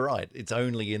guess you're right. It's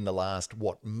only in the last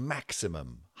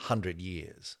maximum 100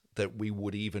 years that we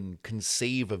would even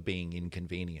conceive of being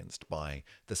inconvenienced by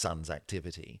the sun's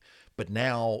activity. But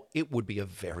now it would be a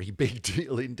very big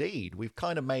deal indeed. We've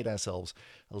kind of made ourselves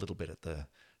a little bit at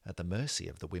the mercy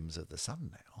of the whims of the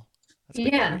sun now. That's a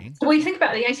bit Yeah. worrying. Well, you think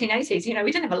about the 1880s,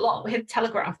 we didn't have a lot. We had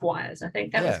telegraph wires. I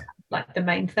think that was Yeah. like the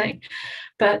main thing.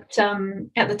 But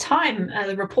at the time,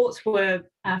 the reports were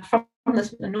from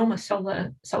this enormous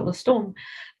solar storm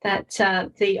that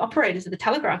the operators of the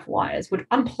telegraph wires would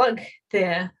unplug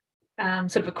their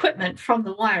sort of equipment from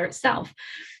the wire itself,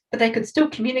 but they could still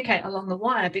communicate along the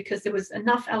wire because there was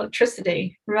enough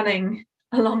electricity running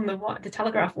along the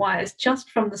telegraph wires just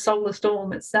from the solar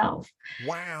storm itself.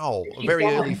 Wow, a Keep very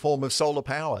going. early form of solar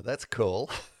power. That's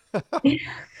cool.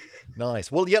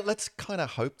 Nice. Well, yeah, let's kind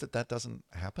of hope that doesn't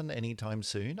happen anytime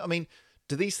soon. I mean,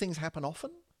 do these things happen often?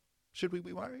 Should we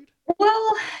be worried?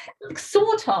 Well,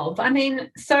 sort of. I mean,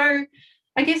 so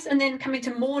I guess, and then coming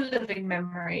to more living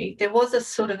memory, there was a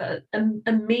sort of a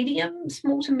medium,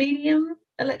 small to medium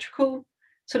electrical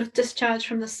sort of discharge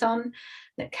from the sun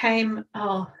that came,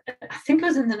 I think it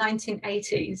was in the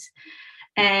 1980s.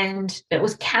 And it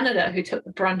was Canada who took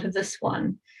the brunt of this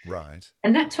one. Right.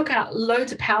 And that took out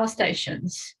loads of power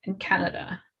stations in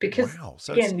Canada because, Wow.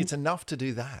 So again, it's enough to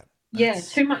do that.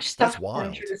 too much stuff going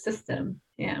wild. through the system.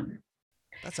 Yeah.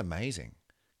 That's amazing.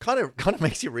 Kind of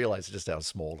makes you realize just how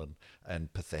small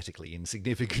and pathetically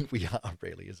insignificant we are,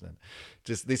 really, isn't it?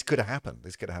 Just this could happen.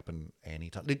 This could happen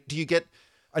anytime. Do you get?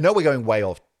 I know we're going way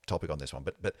off topic on this one,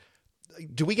 but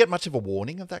do we get much of a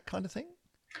warning of that kind of thing?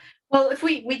 Well, if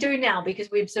we do now, because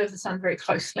we observe the sun very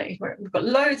closely. We've got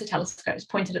loads of telescopes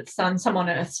pointed at the sun, some on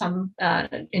Earth, some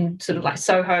in sort of like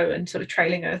SOHO and sort of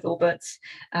trailing Earth orbits,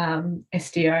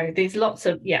 SDO. There's lots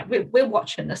of, we're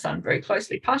watching the sun very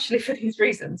closely, partially for these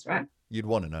reasons, right? You'd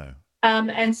want to know.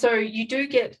 And so you do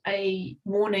get a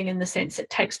warning in the sense it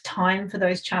takes time for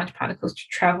those charged particles to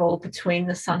travel between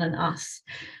the sun and us.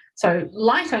 So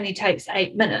light only takes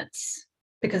 8 minutes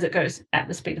because it goes at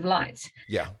the speed of light.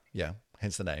 Yeah.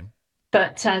 Hence the name.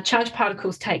 But charged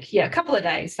particles take, a couple of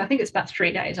days. I think it's about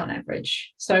 3 days on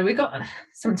average. So we got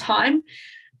some time.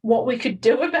 What we could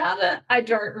do about it, I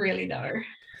don't really know.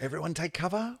 Everyone take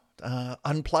cover?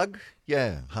 Unplug?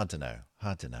 Yeah, hard to know.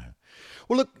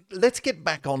 Well, look, let's get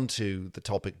back onto the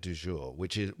topic du jour,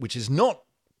 which is not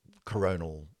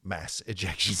coronal mass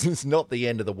ejections. It's not the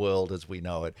end of the world as we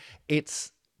know it.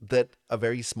 It's that a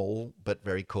very small but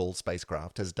very cool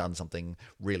spacecraft has done something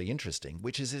really interesting,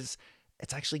 which is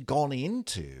it's actually gone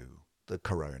into the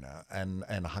corona and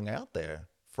hung out there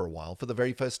for a while for the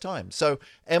very first time. So,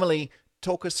 Emily,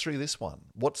 talk us through this one.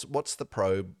 What's the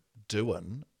probe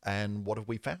doing and what have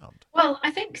we found? Well, I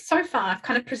think so far I've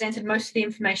kind of presented most of the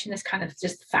information as kind of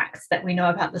just facts that we know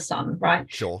about the sun, right?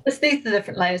 Sure. These are the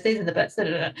different layers, these are the bits.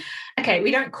 Okay, we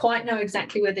don't quite know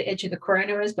exactly where the edge of the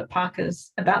corona is, but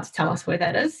Parker's about to tell us where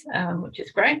that is, which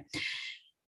is great.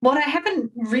 What I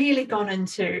haven't really gone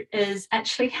into is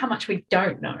actually how much we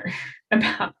don't know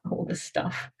about all this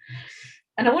stuff.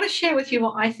 And I want to share with you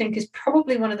what I think is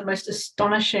probably one of the most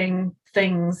astonishing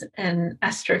things in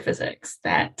astrophysics,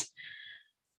 that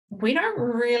we don't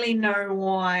really know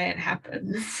why it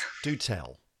happens. Do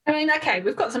tell. I mean, okay,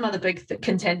 we've got some other big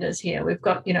contenders here. We've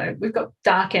got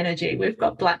dark energy, we've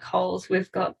got black holes,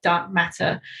 we've got dark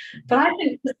matter. But I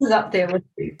think this is up there with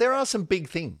you. There are some big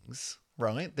things,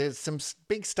 right? There's some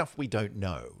big stuff we don't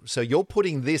know. So you're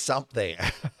putting this up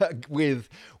there with,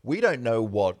 we don't know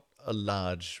what a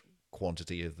large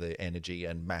quantity of the energy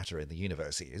and matter in the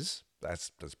universe is.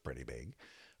 That's pretty big.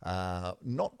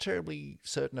 Not terribly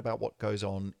certain about what goes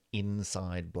on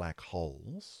inside black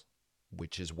holes,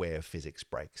 which is where physics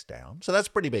breaks down. So that's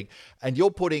pretty big. And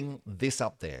you're putting this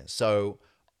up there. So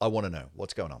I want to know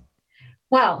what's going on.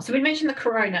 Well, so we mentioned the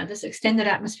corona, this extended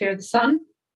atmosphere of the sun.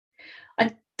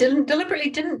 I deliberately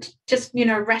didn't just,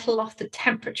 rattle off the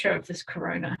temperature of this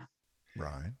corona.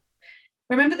 Right.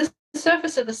 Remember, the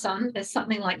surface of the sun is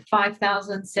something like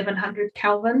 5,700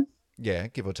 Kelvin. Yeah,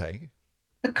 give or take.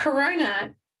 The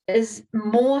corona is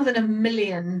more than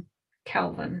 1,000,000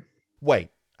 Kelvin. Wait,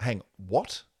 hang,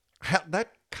 what? How,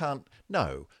 that can't,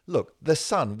 no. Look, the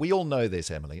sun, we all know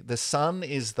this, Emily. The sun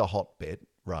is the hot bit,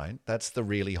 right? That's the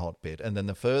really hot bit. And then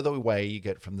the further away you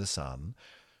get from the sun,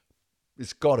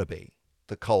 it's got to be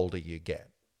the colder you get.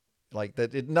 Like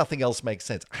that, nothing else makes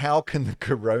sense. How can the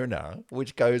corona,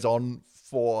 which goes on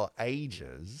for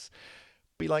ages,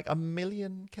 be like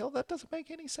 1,000,000 Kelvin? That doesn't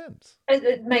make any sense.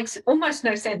 It makes almost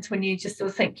no sense when you just sort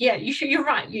of think, yeah, you're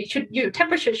right. Your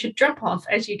temperature should drop off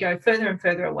as you go further and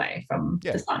further away from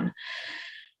the sun.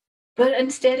 But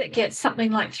instead it gets something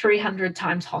like 300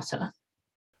 times hotter.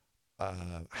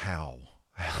 How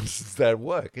does that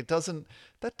work? That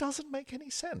doesn't make any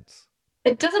sense.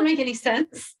 It doesn't make any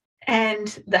sense.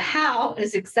 And the how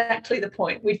is exactly the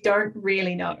point. We don't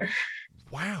really know.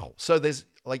 Wow. So there's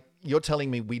like, you're telling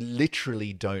me we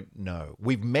literally don't know.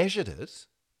 We've measured it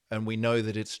and we know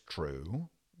that it's true.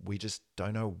 We just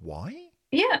don't know why.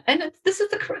 Yeah, and this is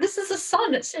the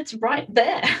sun. It's right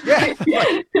there.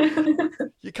 Yeah.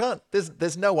 You can't.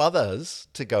 There's no others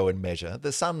to go and measure.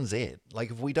 The sun's it. Like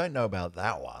if we don't know about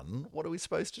that one, what are we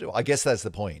supposed to do? I guess that's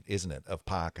the point, isn't it, of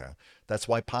Parker? That's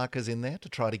why Parker's in there, to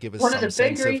try to give us one some of the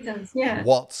sense big reasons, of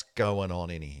what's going on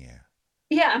in here.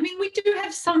 Yeah, I mean, we do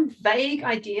have some vague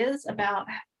ideas about,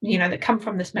 that come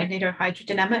from this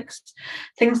magnetohydrodynamics,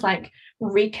 things like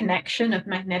reconnection of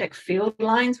magnetic field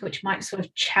lines, which might sort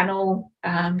of channel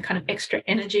kind of extra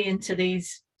energy into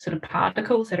these sort of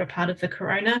particles that are part of the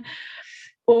corona,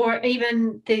 or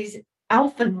even these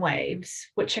Alfvén waves,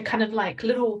 which are kind of like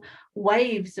little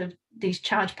waves of these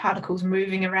charged particles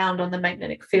moving around on the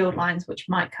magnetic field lines, which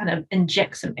might kind of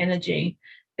inject some energy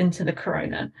into the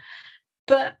corona.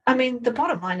 But I mean, the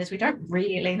bottom line is we don't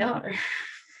really know.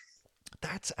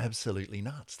 That's absolutely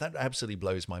nuts. That absolutely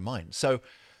blows my mind. So,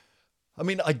 I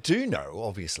mean, I do know,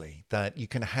 obviously, that you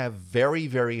can have very,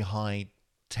 very high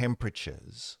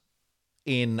temperatures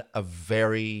in a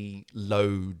very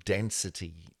low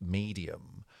density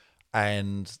medium.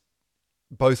 And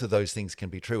both of those things can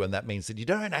be true. And that means that you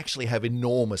don't actually have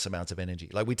enormous amounts of energy.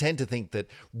 Like we tend to think that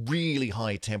really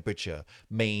high temperature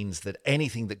means that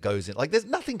anything that goes in, like there's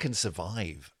nothing can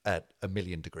survive at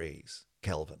 1,000,000 degrees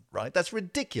Kelvin, right? That's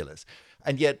ridiculous.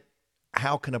 And yet,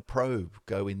 how can a probe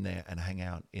go in there and hang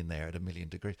out in there at 1,000,000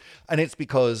 degrees? And it's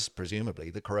because presumably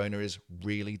the corona is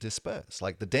really dispersed.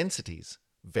 Like the density's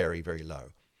very, very low.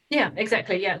 Yeah,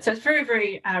 exactly. Yeah. So it's very,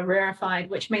 very rarefied,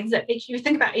 which means that if you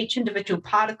think about each individual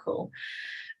particle,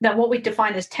 that what we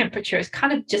define as temperature is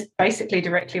kind of just basically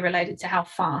directly related to how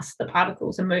fast the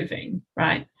particles are moving,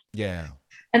 right? Yeah.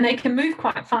 And they can move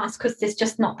quite fast because there's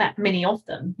just not that many of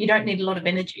them. You don't need a lot of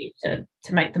energy to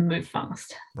make them move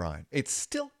fast. Right. It's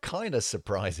still kind of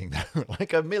surprising though.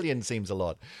 Like 1,000,000 seems a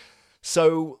lot.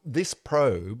 So this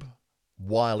probe,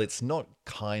 while it's not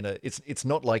it's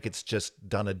not like it's just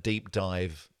done a deep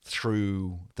dive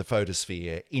through the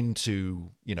photosphere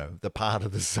into, the part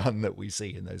of the sun that we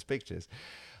see in those pictures.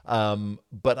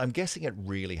 But I'm guessing it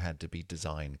really had to be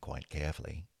designed quite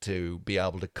carefully to be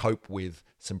able to cope with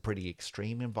some pretty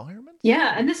extreme environments.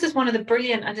 Yeah, and this is one of the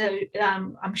brilliant,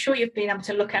 I'm sure you've been able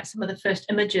to look at some of the first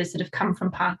images that have come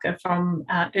from Parker from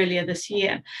earlier this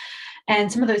year.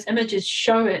 And some of those images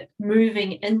show it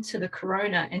moving into the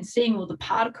corona and seeing all the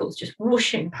particles just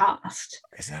whooshing past.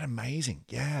 Isn't that amazing?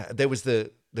 Yeah. There was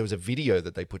a video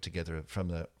that they put together from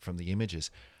the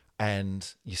images.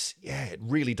 And it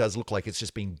really does look like it's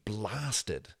just being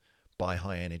blasted by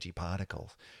high energy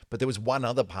particles. But there was one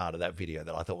other part of that video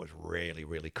that I thought was really,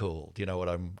 really cool. Do you know what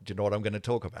I'm going to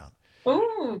talk about?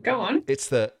 Oh, go on. It's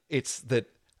that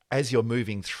as you're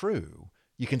moving through,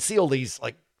 you can see all these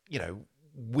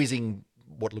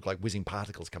what look like whizzing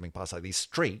particles coming past, like these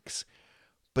streaks.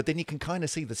 But then you can kind of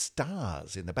see the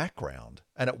stars in the background.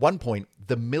 And at one point,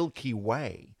 the Milky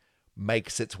Way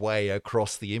makes its way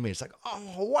across the image. It's like,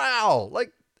 oh wow,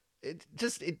 like it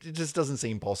just doesn't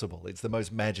seem possible. It's the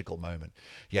most magical moment.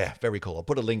 Yeah, very cool. I'll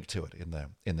put a link to it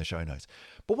in the show notes.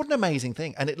 But what an amazing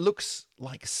thing. And it looks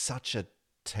like such a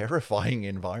terrifying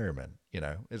environment.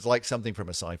 It's like something from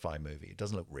a sci-fi movie. It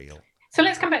doesn't look real. So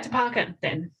let's come back to Parker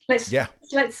then. Let's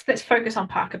focus on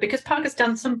Parker, because Parker's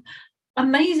done some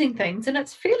amazing things and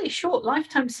it's fairly short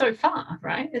lifetime so far,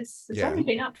 right? It's only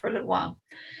been up for a little while.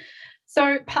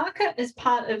 So Parker is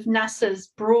part of NASA's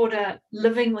broader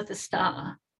Living with a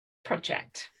Star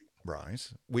project. Right.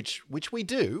 Which we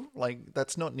do. Like,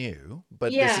 that's not new.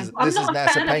 But this is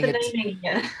NASA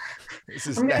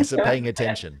paying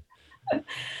attention.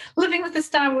 Living with a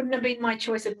star wouldn't have been my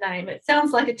choice of name. It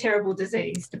sounds like a terrible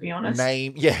disease, to be honest.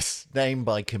 Name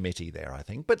by committee there, I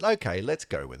think. But okay, let's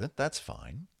go with it. That's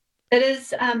fine. It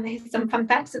is, here's some fun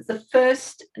facts. It's the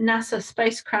first NASA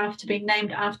spacecraft to be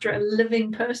named after a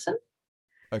living person.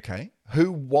 Okay.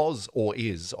 Who was or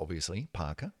is, obviously,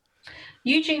 Parker?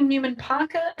 Eugene Newman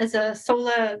Parker is a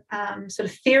solar sort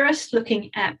of theorist looking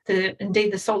at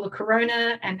the solar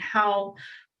corona and how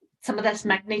some of this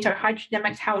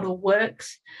magnetohydrodynamics, how it all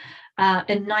works.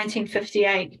 In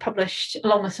 1958, published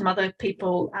along with some other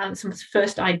people some of his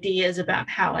first ideas about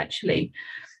how actually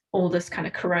all this kind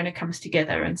of corona comes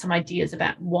together, and some ideas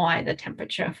about why the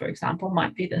temperature, for example,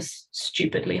 might be this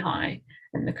stupidly high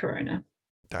in the corona.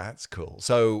 That's cool.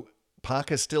 So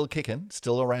Parker's still kicking,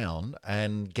 still around,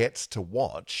 and gets to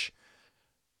watch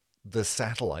the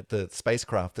satellite, the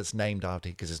spacecraft that's named after,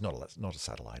 because it's not a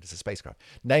satellite, it's a spacecraft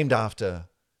named after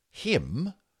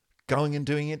him, going and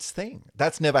doing its thing.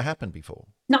 That's never happened before.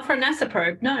 Not for a NASA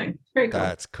probe, no. Very cool.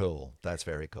 That's cool. That's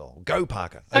very cool. Go,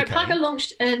 Parker. So Parker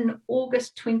launched in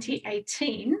August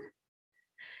 2018.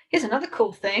 Here's another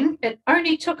cool thing. It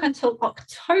only took until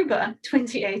October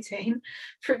 2018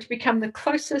 for it to become the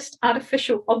closest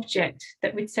artificial object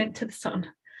that we'd sent to the sun.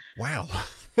 Wow.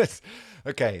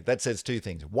 Okay, that says two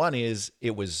things. One is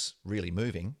it was really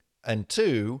moving. And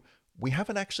two, we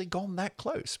haven't actually gone that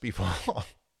close before.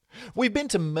 We've been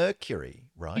to Mercury,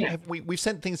 right? Yeah. We've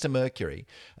sent things to Mercury.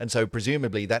 And so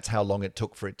presumably that's how long it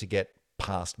took for it to get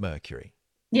past Mercury.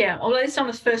 Yeah, although it's on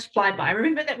its first flyby.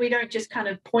 Remember that we don't just kind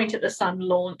of point at the sun,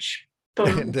 launch,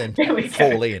 boom, and then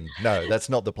fall in. No, that's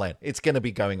not the plan. It's going to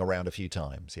be going around a few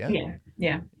times, yeah?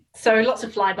 Yeah. So lots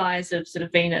of flybys of sort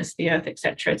of Venus, the Earth,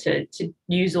 etc., to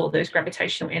use all those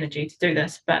gravitational energy to do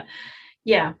this. But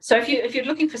yeah, so if you're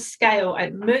looking for scale,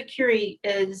 Mercury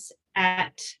is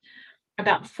at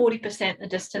about 40% the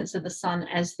distance of the sun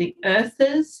as the Earth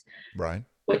is, right?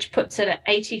 Which puts it at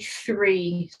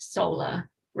 83 solar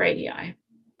radii.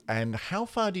 And how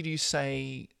far did you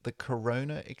say the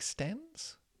corona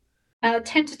extends? 10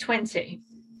 to 20.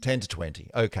 10 to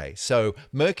 20. Okay, so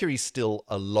Mercury's still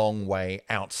a long way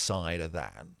outside of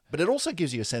that. But it also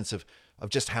gives you a sense of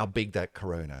just how big that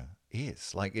corona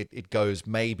is. Like it goes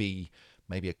maybe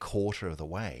a quarter of the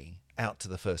way out to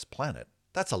the first planet.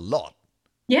 That's a lot.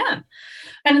 Yeah.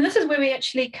 And this is where we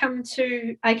actually come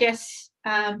to, I guess,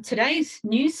 today's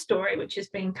news story, which has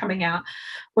been coming out,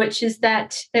 which is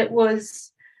that it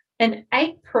was in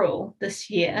April this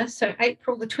year, so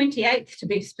April the 28th to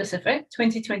be specific,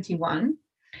 2021,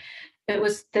 it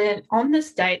was then on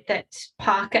this date that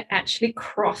Parker actually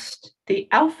crossed the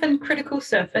Alphen critical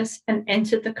surface and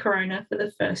entered the corona for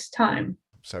the first time.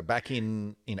 So back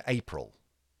in April.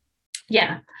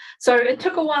 Yeah. So it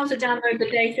took a while to download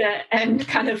the data and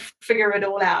kind of figure it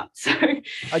all out. So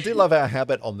I do love our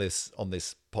habit on this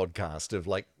podcast of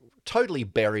like totally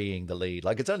burying the lead.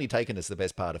 Like it's only taken us the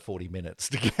best part of 40 minutes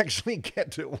to actually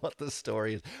get to what the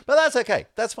story is. But that's okay.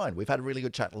 That's fine. We've had a really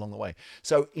good chat along the way.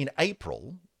 So in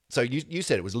April, so you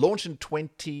said it was launched in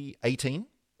 2018.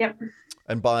 Yep.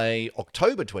 And by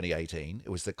October 2018, it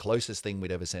was the closest thing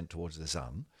we'd ever sent towards the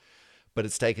sun. But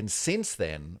it's taken since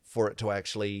then for it to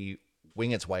actually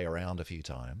wing its way around a few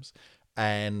times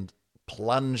and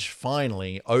plunge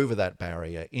finally over that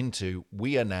barrier into,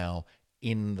 we are now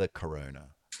in the corona.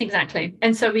 Exactly.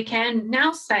 And so we can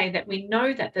now say that we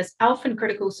know that this Alphen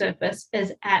critical surface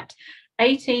is at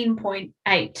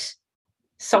 18.8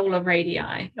 solar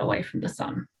radii away from the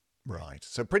sun. Right.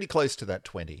 So pretty close to that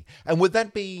 20. And would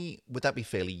that be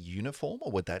fairly uniform,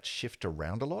 or would that shift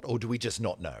around a lot, or do we just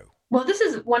not know? Well, this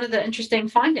is one of the interesting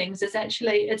findings, is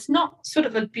actually it's not sort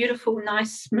of a beautiful,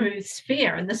 nice, smooth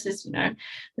sphere. And this is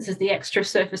the extra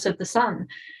surface of the sun.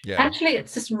 Yeah. Actually,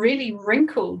 it's this really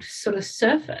wrinkled sort of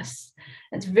surface.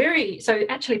 So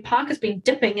actually Parker's been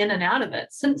dipping in and out of it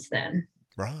since then.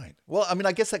 Right. Well, I mean,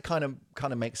 I guess that kind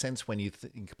of makes sense when you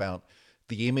think about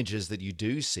the images that you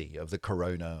do see of the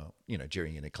corona,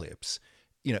 during an eclipse.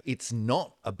 It's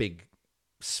not a big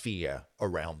sphere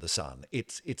around the sun.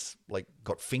 It's like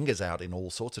got fingers out in all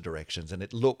sorts of directions, and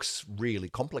it looks really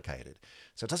complicated.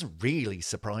 So it doesn't really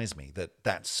surprise me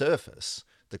that surface,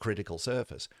 the critical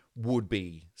surface, would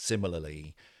be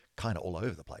similarly kind of all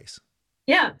over the place.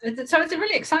 Yeah, so it's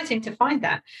really exciting to find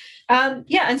that.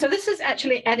 And so this is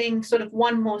actually adding sort of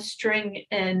one more string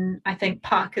in, I think,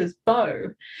 Parker's bow,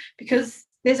 because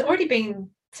there's already been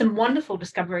some wonderful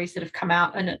discoveries that have come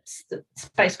out, and it's the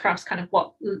spacecraft's kind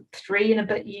of 3 and a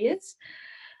bit years.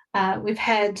 We've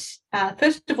had,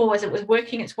 first of all, as it was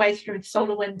working its way through the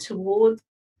solar wind towards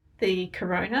the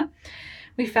corona,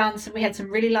 we had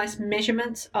some really nice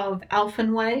measurements of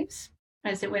Alphen waves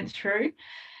as it went through.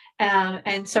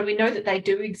 And so we know that they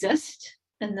do exist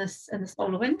in the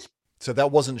solar wind. So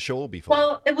that wasn't sure before.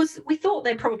 Well, we thought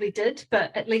they probably did,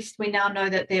 but at least we now know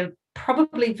that they're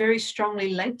probably very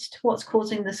strongly linked to what's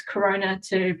causing this corona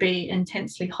to be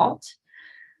intensely hot.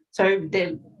 So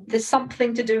there's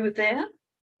something to do with there.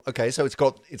 Okay, so it's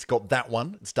got that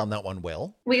one. It's done that one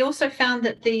well. We also found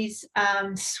that these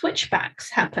switchbacks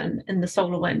happen in the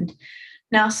solar wind.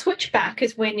 Now, switchback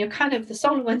is when the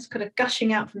solar wind's kind of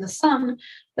gushing out from the sun,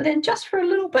 but then just for a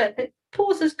little bit, it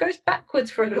pauses, goes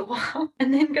backwards for a little while,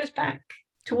 and then goes back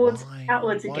towards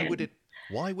outwards again.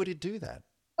 Why would it do that?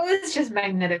 Well, it's just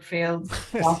magnetic fields.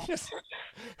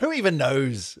 Who even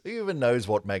knows? Who even knows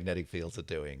what magnetic fields are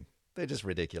doing? They're just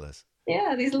ridiculous.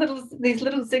 Yeah, these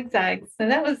little zigzags. So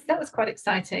that was quite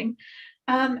exciting.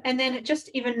 And then just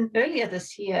even earlier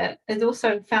this year, it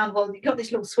also found, well, you got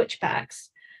these little switchbacks.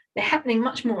 They're happening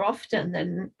much more often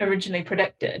than originally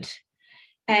predicted.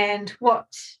 And what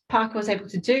Parker was able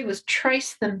to do was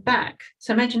trace them back.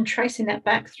 So imagine tracing that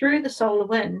back through the solar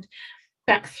wind,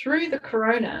 back through the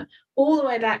corona, all the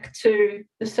way back to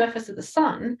the surface of the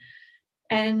sun,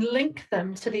 and link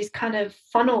them to these kind of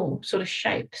funnel sort of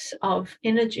shapes of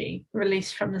energy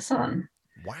released from the sun.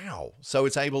 Wow. So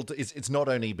it's not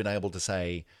only been able to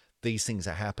say these things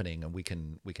are happening and we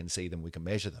can see them, we can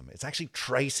measure them. It's actually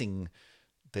tracing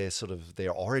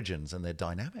their origins and their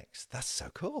dynamics. That's so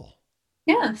cool.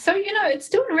 Yeah. So, it's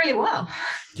doing really well.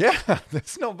 Yeah,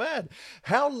 that's not bad.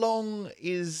 How long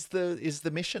is the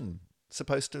mission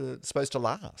supposed to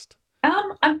last?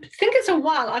 I think it's a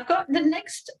while. I've got the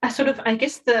next I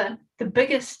guess the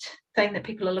biggest thing that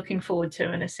people are looking forward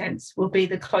to, in a sense, will be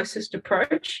the closest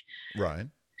approach. Right.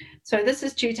 So this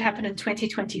is due to happen in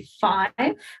 2025.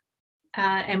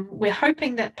 And we're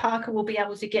hoping that Parker will be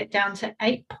able to get down to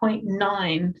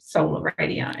 8.9 solar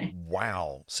radii.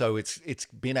 Wow. So it's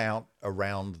been out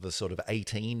around the sort of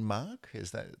 18 mark.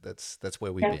 That's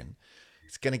where we've been.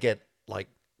 It's going to get like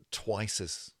twice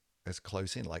as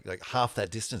close in, like half that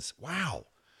distance. Wow.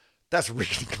 That's really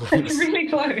close. It's really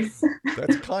close.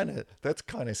 That's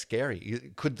kind of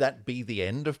scary. Could that be the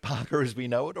end of Parker as we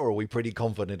know it, or are we pretty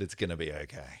confident it's going to be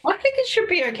okay? I think it should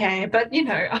be okay, but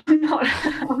I'm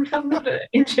not an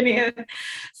engineer,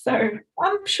 so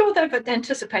I'm sure they've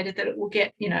anticipated that it will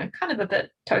get kind of a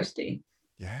bit toasty.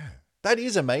 Yeah. That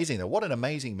is amazing, though. What an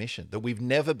amazing mission that we've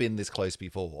never been this close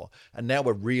before. And now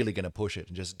we're really going to push it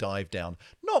and just dive down,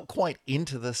 not quite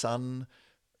into the sun,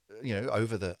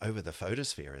 over the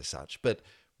photosphere as such, but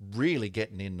really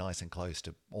getting in nice and close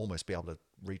to almost be able to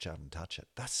reach out and touch it.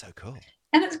 That's so cool.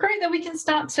 And it's great that we can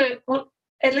start to, well,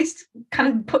 at least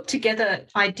kind of put together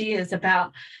ideas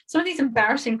about some of these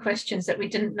embarrassing questions that we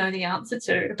didn't know the answer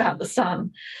to about the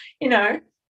sun.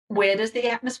 Where does the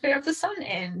atmosphere of the sun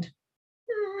end?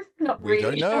 Not we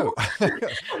really. We don't know.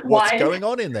 What's going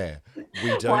on in there? We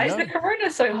don't know. Why is the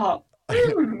corona so hot? We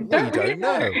don't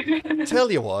know.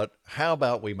 Tell you what, how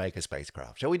about we make a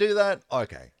spacecraft? Shall we do that?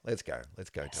 Okay, let's go.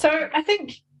 So I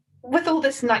think with all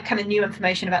this kind of new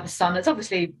information about the sun, it's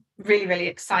obviously really, really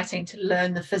exciting to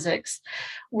learn the physics.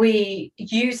 We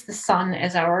use the sun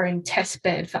as our own test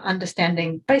bed for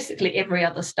understanding basically every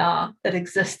other star that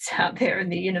exists out there in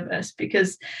the universe,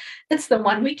 because it's the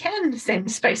one we can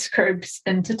send space probes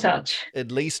in to touch.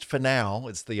 At least for now,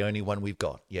 it's the only one we've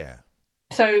got. Yeah.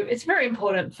 So it's very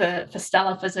important for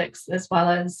stellar physics as well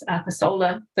as for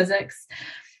solar physics.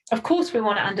 Of course, we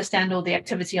want to understand all the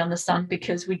activity on the sun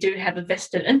because we do have a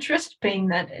vested interest, being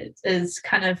that it is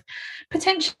kind of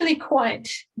potentially quite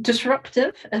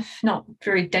disruptive, if not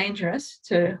very dangerous,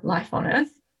 to life on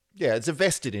Earth. Yeah, it's a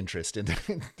vested interest in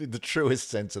the truest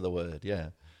sense of the word, yeah.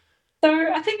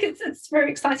 So I think it's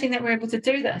very exciting that we're able to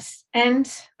do this. And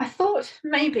I thought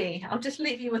maybe I'll just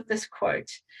leave you with this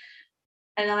quote.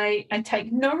 And I take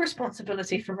no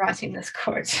responsibility for writing this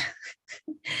quote.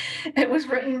 It was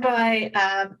written by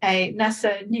a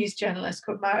NASA news journalist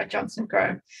called Mara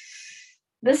Johnson-Grow.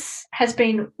 This has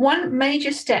been one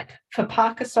major step for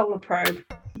Parker Solar Probe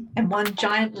and one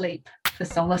giant leap for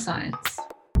solar science.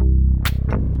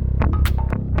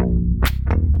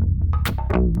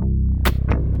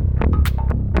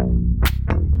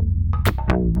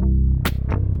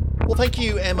 Well, thank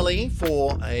you, Emily,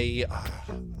 for a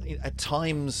at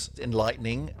times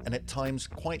enlightening and at times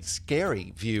quite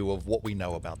scary view of what we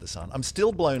know about the sun. I'm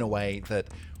still blown away that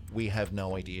we have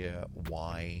no idea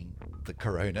why the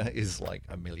corona is like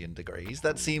 1,000,000 degrees.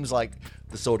 That seems like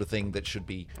the sort of thing that should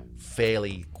be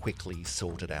fairly quickly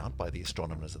sorted out by the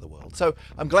astronomers of the world. So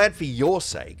I'm glad for your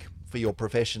sake, for your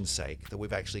profession's sake, that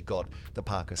we've actually got the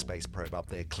Parker Space Probe up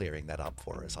there clearing that up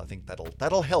for us. I think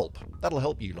that'll help. That'll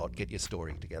help you lot get your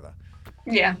story together.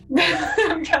 Yeah,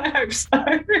 I hope so.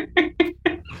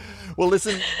 Well,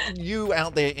 listen, you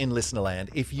out there in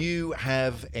Listenerland, if you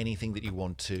have anything that you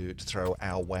want to throw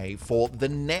our way for the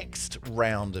next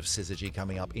round of Syzygy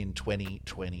coming up in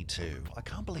 2022, I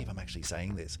can't believe I'm actually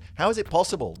saying this. How is it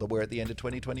possible that we're at the end of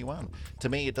 2021? To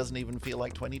me, it doesn't even feel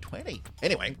like 2020.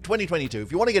 Anyway, 2022,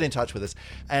 if you want to get in touch with us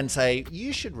and say,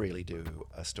 you should really do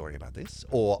a story about this,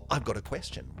 or I've got a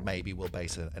question, maybe we'll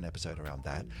base an episode around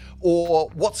that, or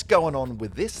what's going on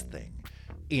with this thing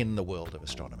in the world of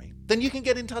astronomy, then you can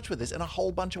get in touch with us in a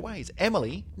whole bunch of ways.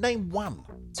 Emily, name one.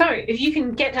 So if you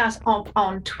can get us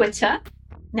on Twitter.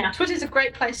 Now, Twitter is a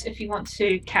great place if you want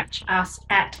to catch us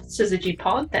at Syzygy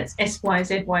Pod. That's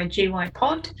SYZYGY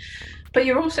Pod. But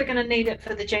you're also going to need it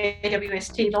for the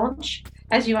JWST launch,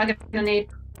 as you are going to need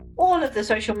all of the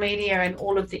social media and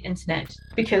all of the internet,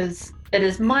 because it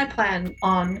is my plan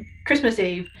on Christmas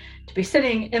Eve to be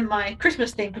sitting in my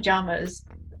Christmas-themed pajamas,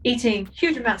 eating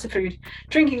huge amounts of food,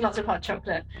 drinking lots of hot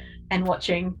chocolate, and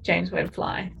watching James Webb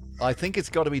fly. I think it's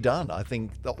got to be done. I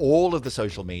think that all of the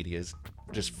social medias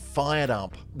just fired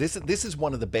up. This is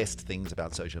one of the best things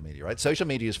about social media, right? Social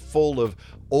media is full of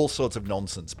all sorts of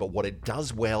nonsense, but what it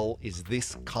does well is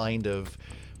this kind of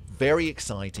very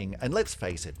exciting, and let's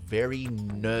face it, very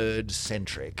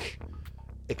nerd-centric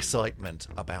excitement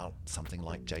about something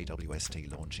like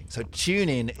JWST launching. So tune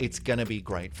in, it's going to be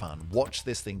great fun. Watch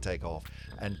this thing take off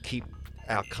and keep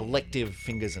our collective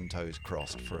fingers and toes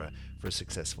crossed for a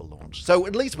successful launch. So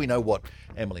at least we know what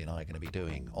Emily and I are going to be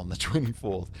doing on the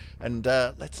 24th. And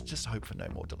let's just hope for no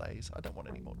more delays. I don't want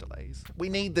any more delays. We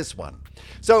need this one.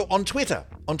 So on Twitter,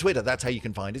 that's how you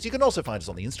can find us. You can also find us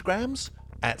on the Instagrams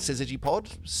at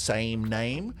SyzygyPod, same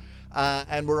name.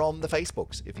 And we're on the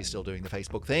Facebooks, if you're still doing the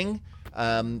Facebook thing.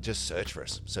 Just search for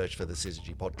us. Search for the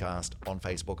Syzygy Podcast on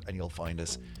Facebook and you'll find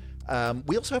us.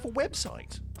 We also have a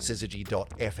website,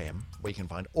 syzygy.fm, where you can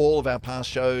find all of our past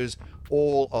shows,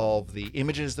 all of the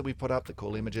images that we've put up, the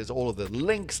cool images, all of the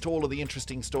links to all of the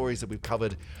interesting stories that we've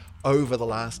covered over the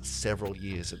last several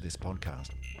years of this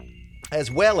podcast,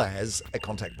 as well as a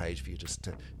contact page for you just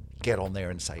to get on there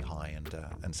and say hi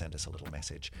and send us a little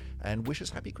message and wish us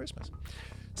happy Christmas.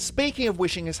 Speaking of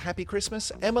wishing us happy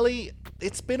Christmas, Emily,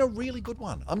 it's been a really good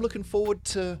one. I'm looking forward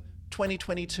to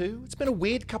 2022. It's been a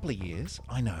weird couple of years,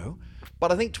 I know,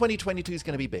 but I think 2022 is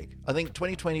going to be big. I think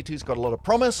 2022's got a lot of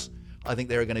promise. I think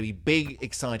there are going to be big,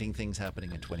 exciting things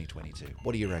happening in 2022.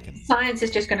 What do you reckon? Science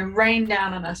is just going to rain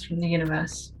down on us from the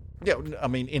universe. Yeah, I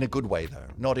mean, in a good way, though.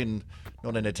 Not in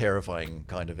a terrifying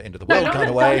kind of end of the world kind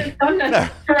of way. Not in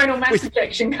a coronal mass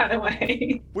ejection kind of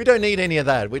way. We don't need any of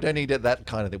that. We don't need that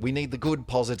kind of thing. We need the good,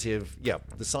 positive,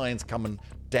 the science coming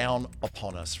down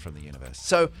upon us from the universe.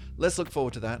 So let's look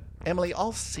forward to that. Emily,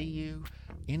 I'll see you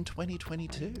in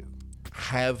 2022.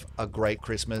 Have a great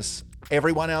Christmas.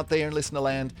 Everyone out there in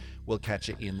Listenerland, we'll catch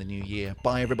you in the new year.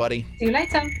 Bye, everybody. See you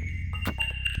later.